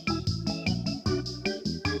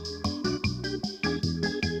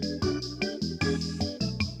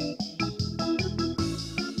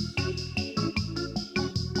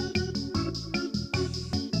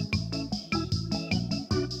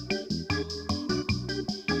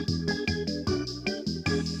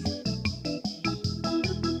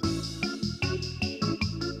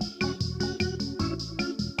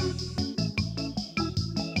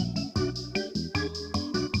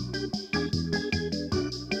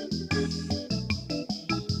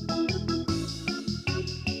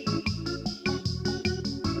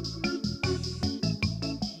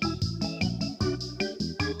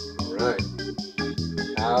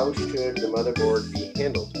 How should the motherboard be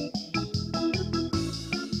handled?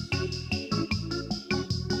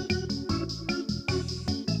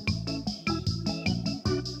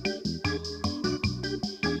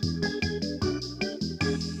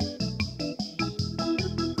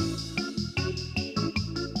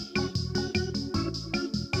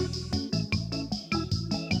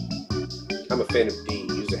 I'm a fan of D.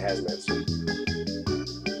 Use a hazmat suit.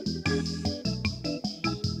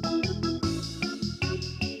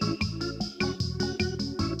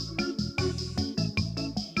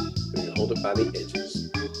 You hold it by the edges.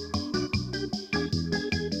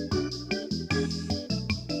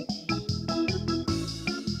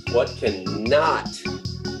 What cannot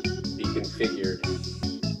be configured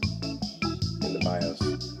in the BIOS?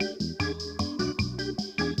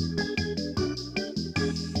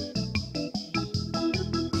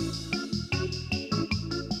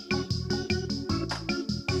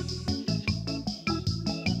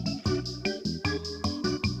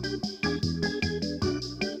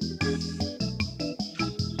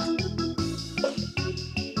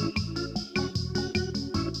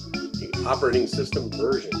 Operating system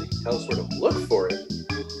version. They can tell us where to look for it,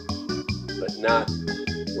 but not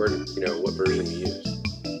where, what version we use.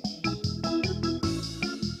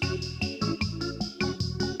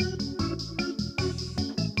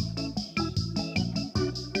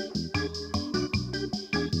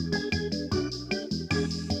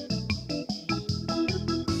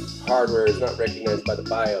 Hardware is not recognized by the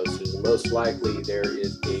BIOS, so most likely there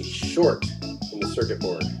is a short in the circuit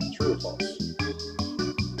board. True or false?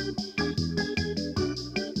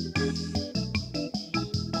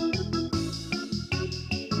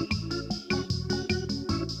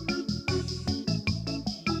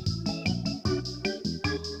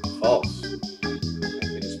 False.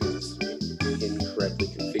 It just means it's incorrectly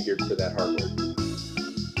configured for that hardware.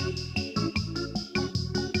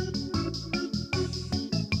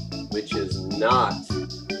 Which is not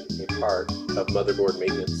a part of motherboard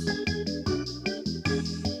maintenance.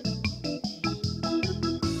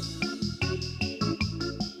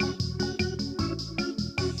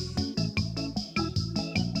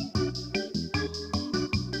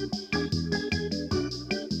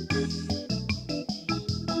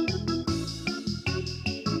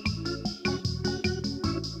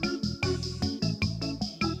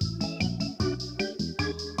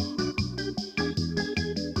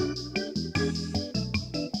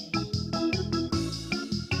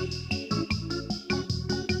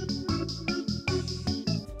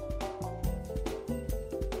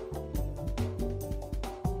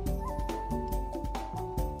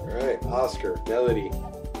 All right, Oscar, Melody,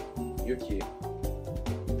 Yuki.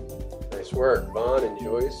 Nice work. Vaughn and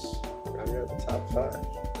Joyce rounding out the top 5.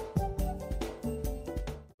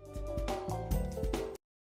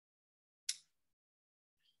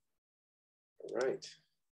 All right.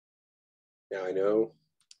 Now I know,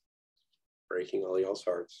 breaking all y'all's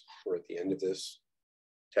hearts, we're at the end of this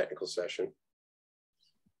technical session.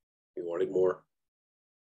 We wanted more.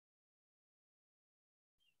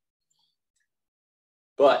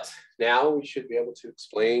 But now we should be able to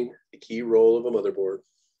explain the key role of a motherboard.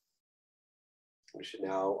 We should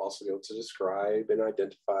now also be able to describe and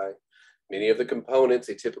identify many of the components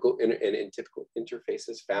and typical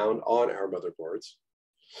interfaces found on our motherboards.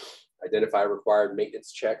 Identify required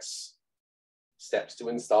maintenance checks, steps to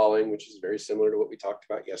installing, which is very similar to what we talked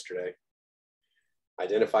about yesterday.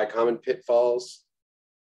 Identify common pitfalls.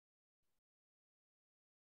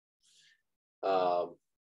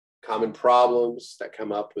 Common problems that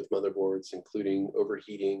come up with motherboards, including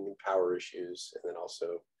overheating and power issues, and then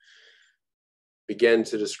also begin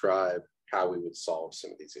to describe how we would solve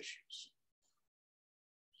some of these issues.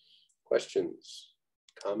 Questions,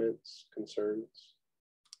 comments, concerns?